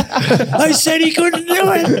it. I said he couldn't do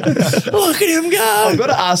it. Look at him go. I've got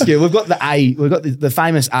to ask you, we've got the A, we've got the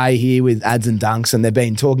famous A here with ads and dunks, and they've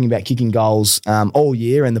been talking about kicking goals all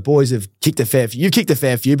year, and the boys have kicked a fair few. You've kicked a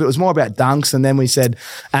fair few, but it was more about dunks, and then we said,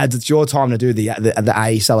 ads, it's your time to do the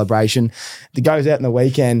A celebration. It goes out in the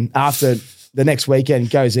weekend after. The next weekend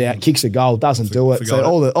goes out, kicks a goal, doesn't do it. So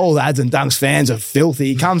all the ads and dunks fans are filthy.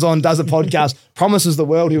 He comes on, does a podcast, promises the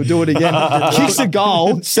world he'll do it again, kicks a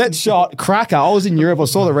goal, set shot, cracker. I was in Europe, I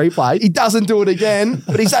saw the replay. He doesn't do it again,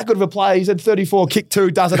 but he's that good of a player. He's had 34, kick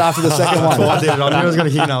 2, does it after the second one. I did it. I knew I was going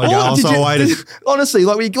to kick another goal, so I waited. Honestly,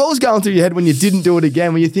 like what was going through your head when you didn't do it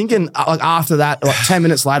again? Were you thinking like after that, like 10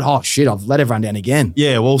 minutes later, oh shit, I've let everyone down again?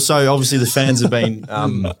 Yeah, well, so obviously the fans have been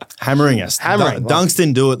hammering us. Dunks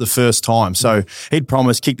didn't do it the first time, so he'd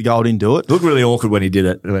promised, kick the goal, didn't do it. Looked really awkward when he did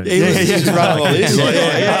it. He's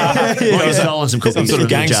stolen some cookies. Some sort of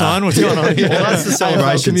gang sign. What's going on? Well, that's the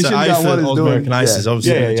celebration. So A for All-American Aces,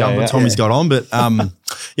 obviously, jumping Tommy's got on, but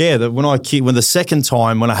when the second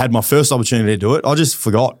time, when I had my first opportunity to do it, I just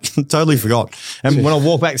forgot, totally forgot. And when I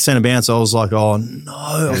walked back to centre bounce, I was like, oh no,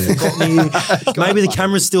 I forgot me. Maybe the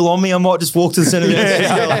camera's still on me. I might just walk to the centre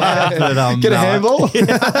bounce. Get a handball?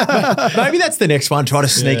 Maybe that's the next one. Try to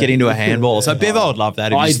sneak it into a handball. So Bevo would love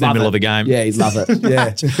that if he's in the middle of the game. Yeah, he'd love it.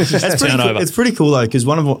 Yeah. It's pretty cool though, because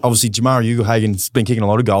one of obviously Jamara Ugelhagen's been kicking a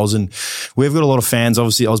lot of goals, and we've got a lot of fans.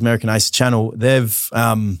 Obviously, American Aces channel. They've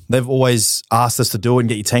always asked us to do it. and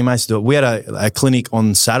get your teammates to do it. We had a clinic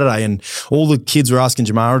on Saturday and all the kids were asking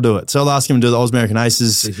Jamara to do it. So I asked him to do the Oz American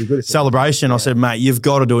Aces celebration. I said, mate, you've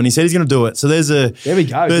got to do it. And he said he's going to do it. So there we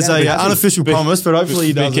go. There's a unofficial promise, but hopefully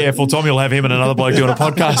he does. Be careful, Tommy will have him and another bloke doing a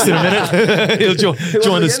podcast in a minute. He'll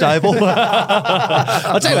join the stable.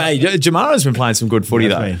 I'll tell you, hey, Jamara's been playing some good footy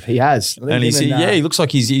though. He has. And he looks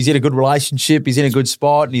like he's in a good relationship. He's in a good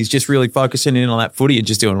spot, and he's just really focusing in on that footy and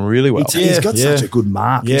just doing really well. He's got such a good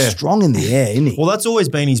mark. He's strong in the air, isn't he? Well, that's always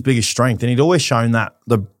been his biggest strength, and he'd always shown that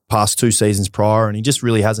the past 2 seasons prior, and he just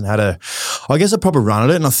really hasn't had a proper run at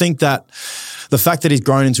it. And I think that the fact that he's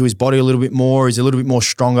grown into his body a little bit more, he's a little bit more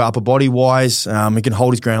stronger upper body wise. He can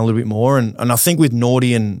hold his ground a little bit more, and I think with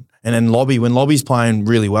Naughty and then Lobby, when Lobby's playing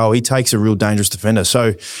really well, he takes a real dangerous defender.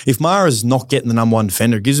 So if Mara's not getting the number one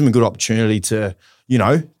defender, it gives him a good opportunity to,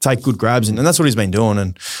 take good grabs. And that's what he's been doing.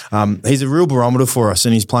 And he's a real barometer for us,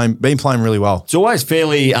 and he's been playing really well. It's always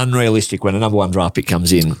fairly unrealistic when a number one draft pick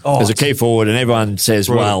comes in as a key forward and everyone says,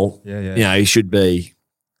 he should be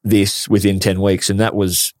this within 10 weeks. And that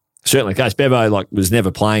was certainly the case. Bevo was never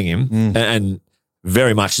playing him and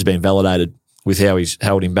very much has been validated with how he's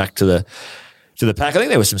held him back to the pack. I think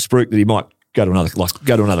there was some spruik that he might go to another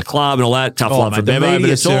club and all that. Tough one for Bevo, but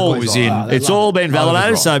it's all been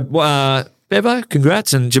validated. So Bevo,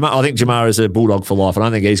 congrats. And I think Jamar is a Bulldog for life. I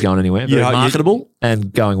don't think he's going anywhere. Very marketable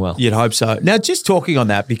and going well. You'd hope so. Now, just talking on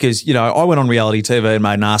that, because, I went on reality TV and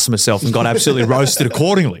made an ass of myself and got absolutely roasted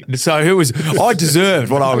accordingly. So I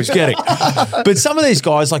deserved what I was getting. But some of these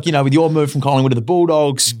guys, like, with your move from Collingwood to the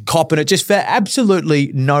Bulldogs, copping it just for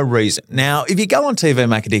absolutely no reason. Now, if you go on TV and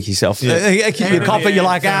make a dick yourself, you cop it, you're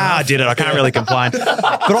like, I did it. I can't really complain.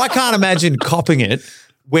 But I can't imagine copping it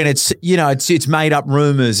when it's, it's made up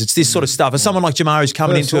rumours, it's this sort of stuff. And someone like Jamar who's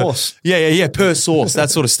coming into source. Per source, that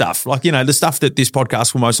sort of stuff. Like, the stuff that this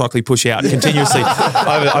podcast will most likely push out continuously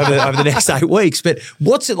over the next 8 weeks. But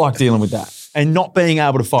what's it like dealing with that and not being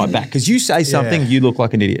able to fight back? Because you say something, you look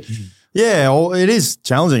like an idiot. Yeah, well, it is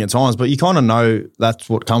challenging at times, but you kind of know that's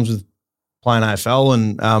what comes with playing AFL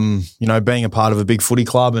and, being a part of a big footy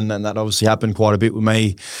club. And that obviously happened quite a bit with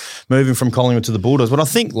me moving from Collingwood to the Bulldogs. But I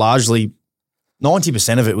think largely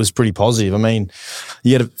 90% of it was pretty positive. I mean,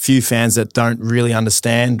 you get a few fans that don't really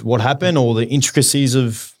understand what happened or the intricacies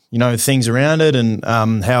of, things around it and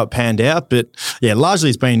how it panned out. But, largely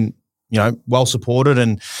it's been, well supported.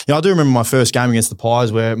 And, I do remember my first game against the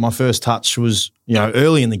Pies where my first touch was,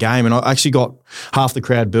 early in the game, and I actually got half the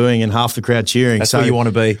crowd booing and half the crowd cheering. That's where you want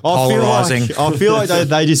to be, polarising. I feel like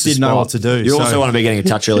they just didn't know what to do. You also want to be getting a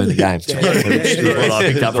touch early in the game. What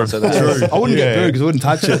I picked up from I wouldn't get booed because I wouldn't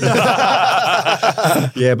touch it.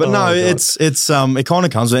 But no, it kind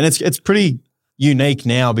of comes in. It's pretty unique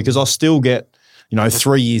now because I still get,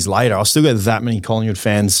 3 years later, I still get that many Collingwood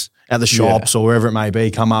fans at the shops or wherever it may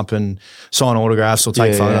be, come up and sign autographs or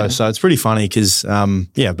take photos. Yeah. So it's pretty funny because,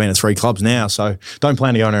 I've been at 3 clubs now, so don't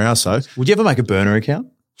plan to go anywhere else. So would you ever make a burner account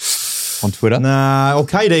on Twitter? Nah. Well,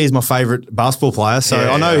 KD is my favourite basketball player, so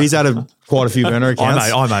I know he's had quite a few burner accounts.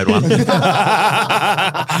 I made one.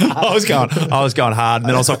 I was going hard, and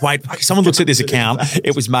then I was like, wait, someone looks at this account.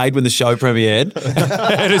 It was made when the show premiered,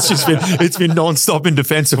 and it's been non-stop in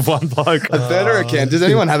defence of one bloke. A burner account. Does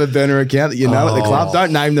anyone have a burner account that you know at the club?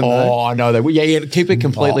 Don't name them. I know that. Yeah, keep it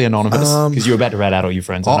completely anonymous because you're about to rat out all your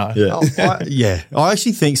friends. I know. I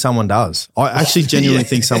actually think someone does. I actually genuinely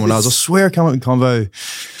think someone does. I swear I come up in convo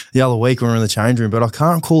the other week when we were in the change room, but I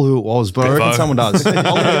can't recall who it was, but I reckon someone does. I'm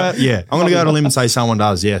going to go out on a limb and say someone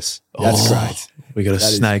does, yes. That's great. We got a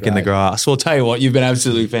snake in the grass. Well, I'll tell you what, you've been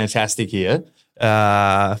absolutely fantastic here.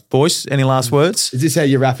 Boys, any last words? Is this how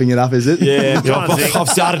you're wrapping it up, is it? Yeah. I've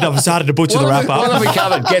started to butcher the wrap up. What have we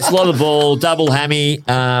covered? Gets a lot of the ball, double hammy,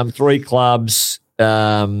 3 clubs.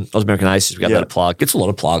 Oz American Aces, we got that plug. Gets a lot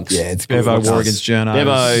of plugs. Yeah, it's Bevo war against Journos.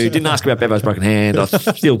 Bevo didn't ask about Bevo's broken hand. I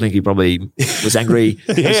still think he probably was angry.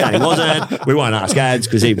 He's saying he wasn't. We won't ask ads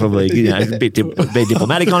because he probably a bit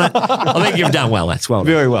diplomatic on it. I think you've done well. That's well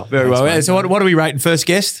done. Very well. So what are we rating first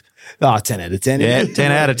guest? 10 out of 10. Yeah,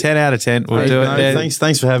 10 out of 10. We'll do it.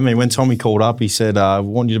 Thanks for having me. When Tommy called up, he said, I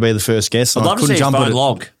want you to be the first guest. I'd love to see his phone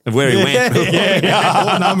log of where he went.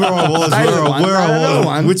 What number I was, where I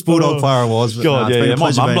was, which Bulldog player I was. God,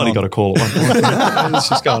 my mum bloody got a call at one point. It's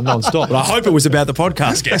just going non-stop. But I hope it was about the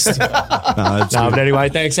podcast guest. But anyway,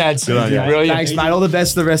 thanks, Ads. Brilliant. Thanks, mate. All the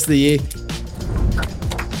best for the rest of the year.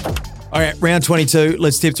 All right, round 22.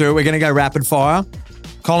 Let's tip through it. We're going to go rapid fire.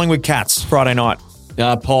 Collingwood Cats, Friday night.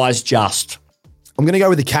 Pies just. I'm going to go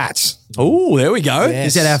with the Cats. Oh, there we go. Yes.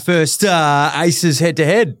 Is that our first Aces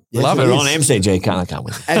head-to-head? Yes, We're on MCG. Can't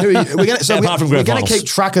win. And we're going to keep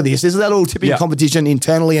track of this. There's that little tipping competition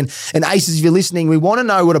internally. And Aces, if you're listening, we want to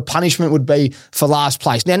know what a punishment would be for last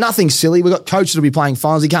place. Now, nothing silly. We've got coaches that'll be playing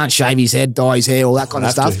finals. He can't shave his head, dye his hair, all that kind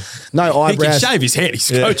of stuff. No eyebrows. He can shave his head. He's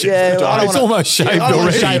coaching. Yeah, it's almost shaved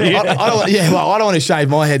already. I don't want to shave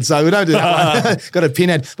my head, so we don't do that. Got a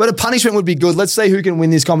pinhead. But a punishment would be good. Let's see who can win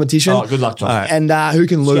this competition. Oh, good luck, Tom. And who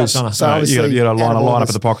can lose. So obviously, you got to line up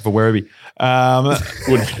at the pocket for Werribee.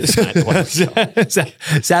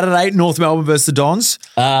 Saturday, North Melbourne versus the Dons.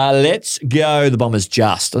 Let's go the Bombers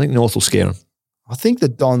just. I think North will scare them. I think the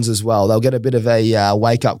Dons as well. They'll get a bit of a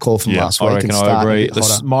wake-up call from last week. I reckon I agree.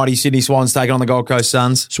 The mighty Sydney Swans taking on the Gold Coast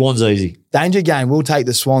Suns. Swans easy. Danger game. We'll take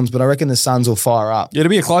the Swans, but I reckon the Suns will fire up. Yeah, it'll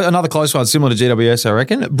be another close one, similar to GWS, I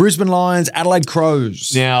reckon. Brisbane Lions, Adelaide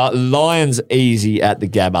Crows. Now, Lions easy at the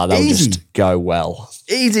Gabba. They'll just go well.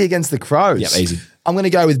 Easy against the Crows. Yep, easy. I'm going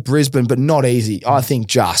to go with Brisbane, but not easy. I think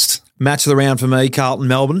just. Match of the round for me, Carlton,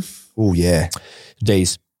 Melbourne. Oh, yeah.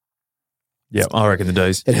 D's. Yeah, I reckon the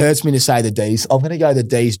D's. It hurts me to say the D's. I'm going to go the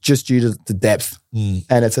D's just due to the depth. And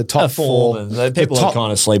it's a top four. People are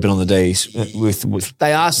kind of sleeping on the D's.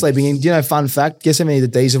 They are sleeping in. Do you know, fun fact? Guess how many the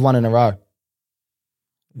D's have won in a row?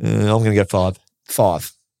 I'm going to go 5.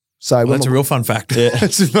 5. So that's a real fun fact. Yeah,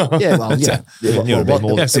 well, yeah.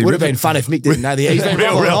 It would have been fun if Mick didn't know the E's.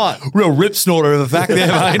 Real rip snorter of a fact there,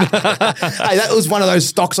 mate. Hey, that was one of those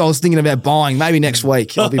stocks I was thinking about buying. Maybe next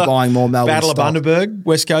week I'll be buying more Melbourne Battle stock. of Bundaberg,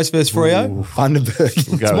 West Coast versus Freo. Bundaberg.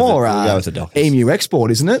 It's more we'll go with the Dockers. EMU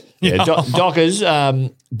export, isn't it? Yeah, Dockers,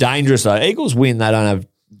 dangerous though. Eagles win, they don't have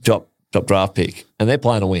top draft pick, and they're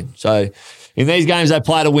playing to win. So in these games, they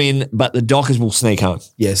play to win, but the Dockers will sneak home.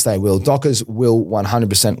 Yes, they will. Dockers will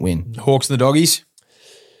 100% win. Hawks and the Doggies.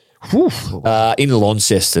 In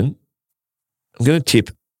Launceston, I'm going to tip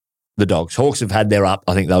the Dogs. Hawks have had their up.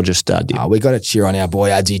 I think they'll just dip. We've got to cheer on our boy,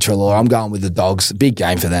 Adzi Treloar. I'm going with the Dogs. Big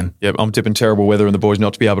game for them. Yep, I'm tipping terrible weather and the boys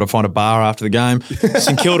not to be able to find a bar after the game.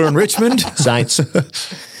 St Kilda and Richmond. Saints.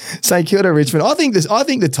 St Kilda, Richmond. I think the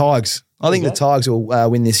Tigers. The Tigers will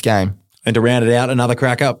win this game. And to round it out, another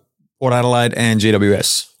crack up. Port Adelaide and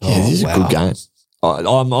GWS. Yeah, this is a good game.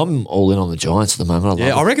 I'm all in on the Giants at the moment.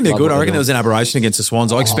 I reckon they're good. I reckon there was an aberration against the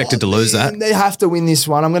Swans. I expected to lose that. They have to win this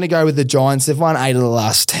one. I'm going to go with the Giants. They've won 8 of the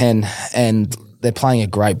last 10 and they're playing a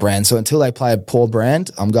great brand. So until they play a poor brand,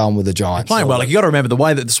 I'm going with the Giants. They're playing well. Like, you got to remember the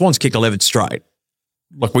way that the Swans kicked 11 straight.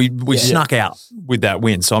 Like we snuck out with that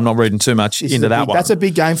win. So I'm not reading too much into that one. That's a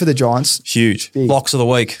big game for the Giants. Huge. Big. Locks of the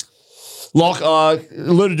week.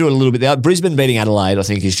 Alluded to it a little bit there. Brisbane beating Adelaide, I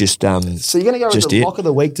think, is just. So you're going to go with the lock of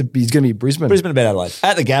the week he's going to be Brisbane. Brisbane beat Adelaide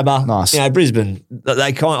at the Gabba. Nice. You know, Brisbane.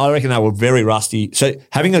 I reckon they were very rusty. So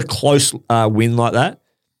having a close win like that,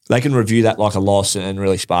 they can review that like a loss and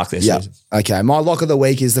really spark their season. Okay, my lock of the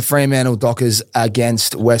week is the Fremantle Dockers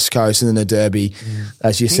against West Coast in the Derby,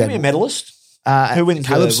 as you said. Can you be a medalist? Who wins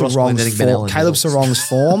Caleb Sarong's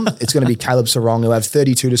form. It's going to be Caleb Sarong, who have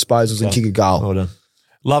 32 disposals and kick a goal. Well done.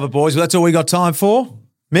 Love it, boys. Well, that's all we got time for.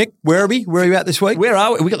 Mick, Werribee, where are you at this week? Where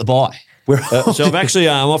are we? We got the bye. So I'm actually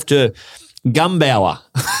I'm off to Gumbower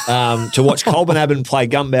to watch Colburn Abbott play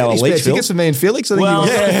Gumbower. Spare tickets for me and Felix? What about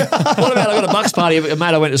I got a Bucks party, a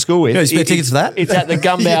mate I went to school with. You spare tickets for that? It's at the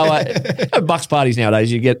Gumbower. Bucks parties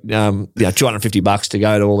nowadays, you get $250 to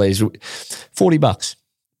go to all these. $40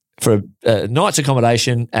 for night's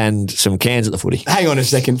accommodation and some cans at the footy. Hang on a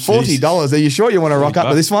second, $40. Are you sure you want to rock up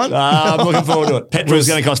to this one? I'm looking forward to it. Petrol's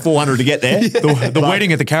going to cost $400 to get there. The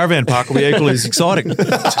wedding at the caravan park will be equally as exciting.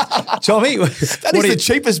 Tommy, is that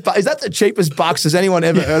the cheapest bucks has anyone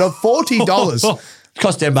ever heard of? $40. It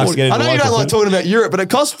costs $10 to get in. I know you don't like talking about Europe, but it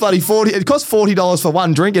costs bloody $40. It costs $40 for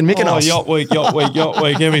one drink in Mykonos. Yacht week. How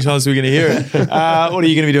many times are we going to hear it? What are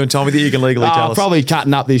you going to be doing, Tommy, that you can legally tell us? Probably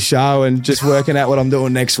cutting up this show and just working out what I'm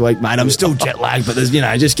doing next week, mate. I'm still jet lagged, but there's,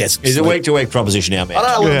 just get some It's a week-to-week proposition now, man. I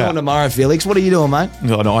don't know what I'm doing tomorrow, Felix. What are you doing, mate?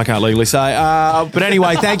 No, I can't legally say. But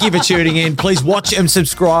anyway, thank you for tuning in. Please watch and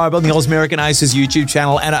subscribe on the Oz American Aces YouTube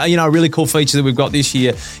channel. And, a really cool feature that we've got this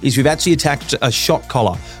year is we've actually attached a shot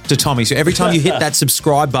collar to Tommy. So every time you hit that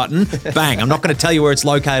subscribe button, bang. I'm not going to tell you where it's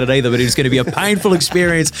located either, but it's going to be a painful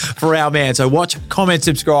experience for our man. So watch, comment,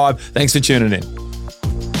 subscribe. Thanks for tuning in.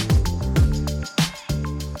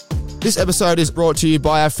 This episode is brought to you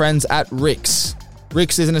by our friends at Rix.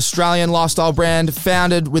 Rix is an Australian lifestyle brand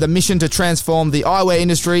founded with a mission to transform the eyewear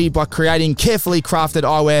industry by creating carefully crafted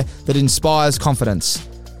eyewear that inspires confidence.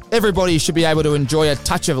 Everybody should be able to enjoy a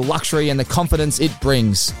touch of luxury and the confidence it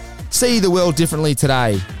brings. See the world differently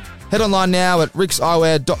today. Head online now at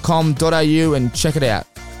rixeyewear.com.au and check it out.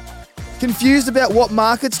 Confused about what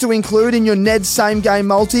markets to include in your Ned's same game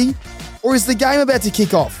multi? Or is the game about to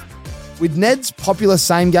kick off? With Ned's popular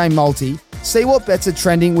same-game multi, see what bets are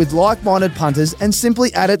trending with like-minded punters and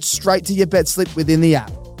simply add it straight to your bet slip within the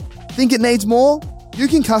app. Think it needs more? You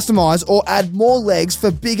can customise or add more legs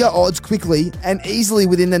for bigger odds quickly and easily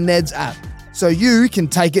within the Neds app, so you can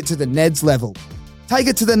take it to the Neds level. Take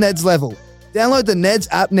it to the Neds level. Download the Neds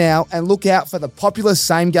app now and look out for the popular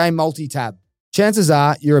same-game multi-tab. Chances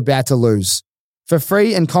are you're about to lose. For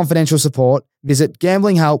free and confidential support, visit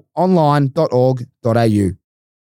gamblinghelponline.org.au.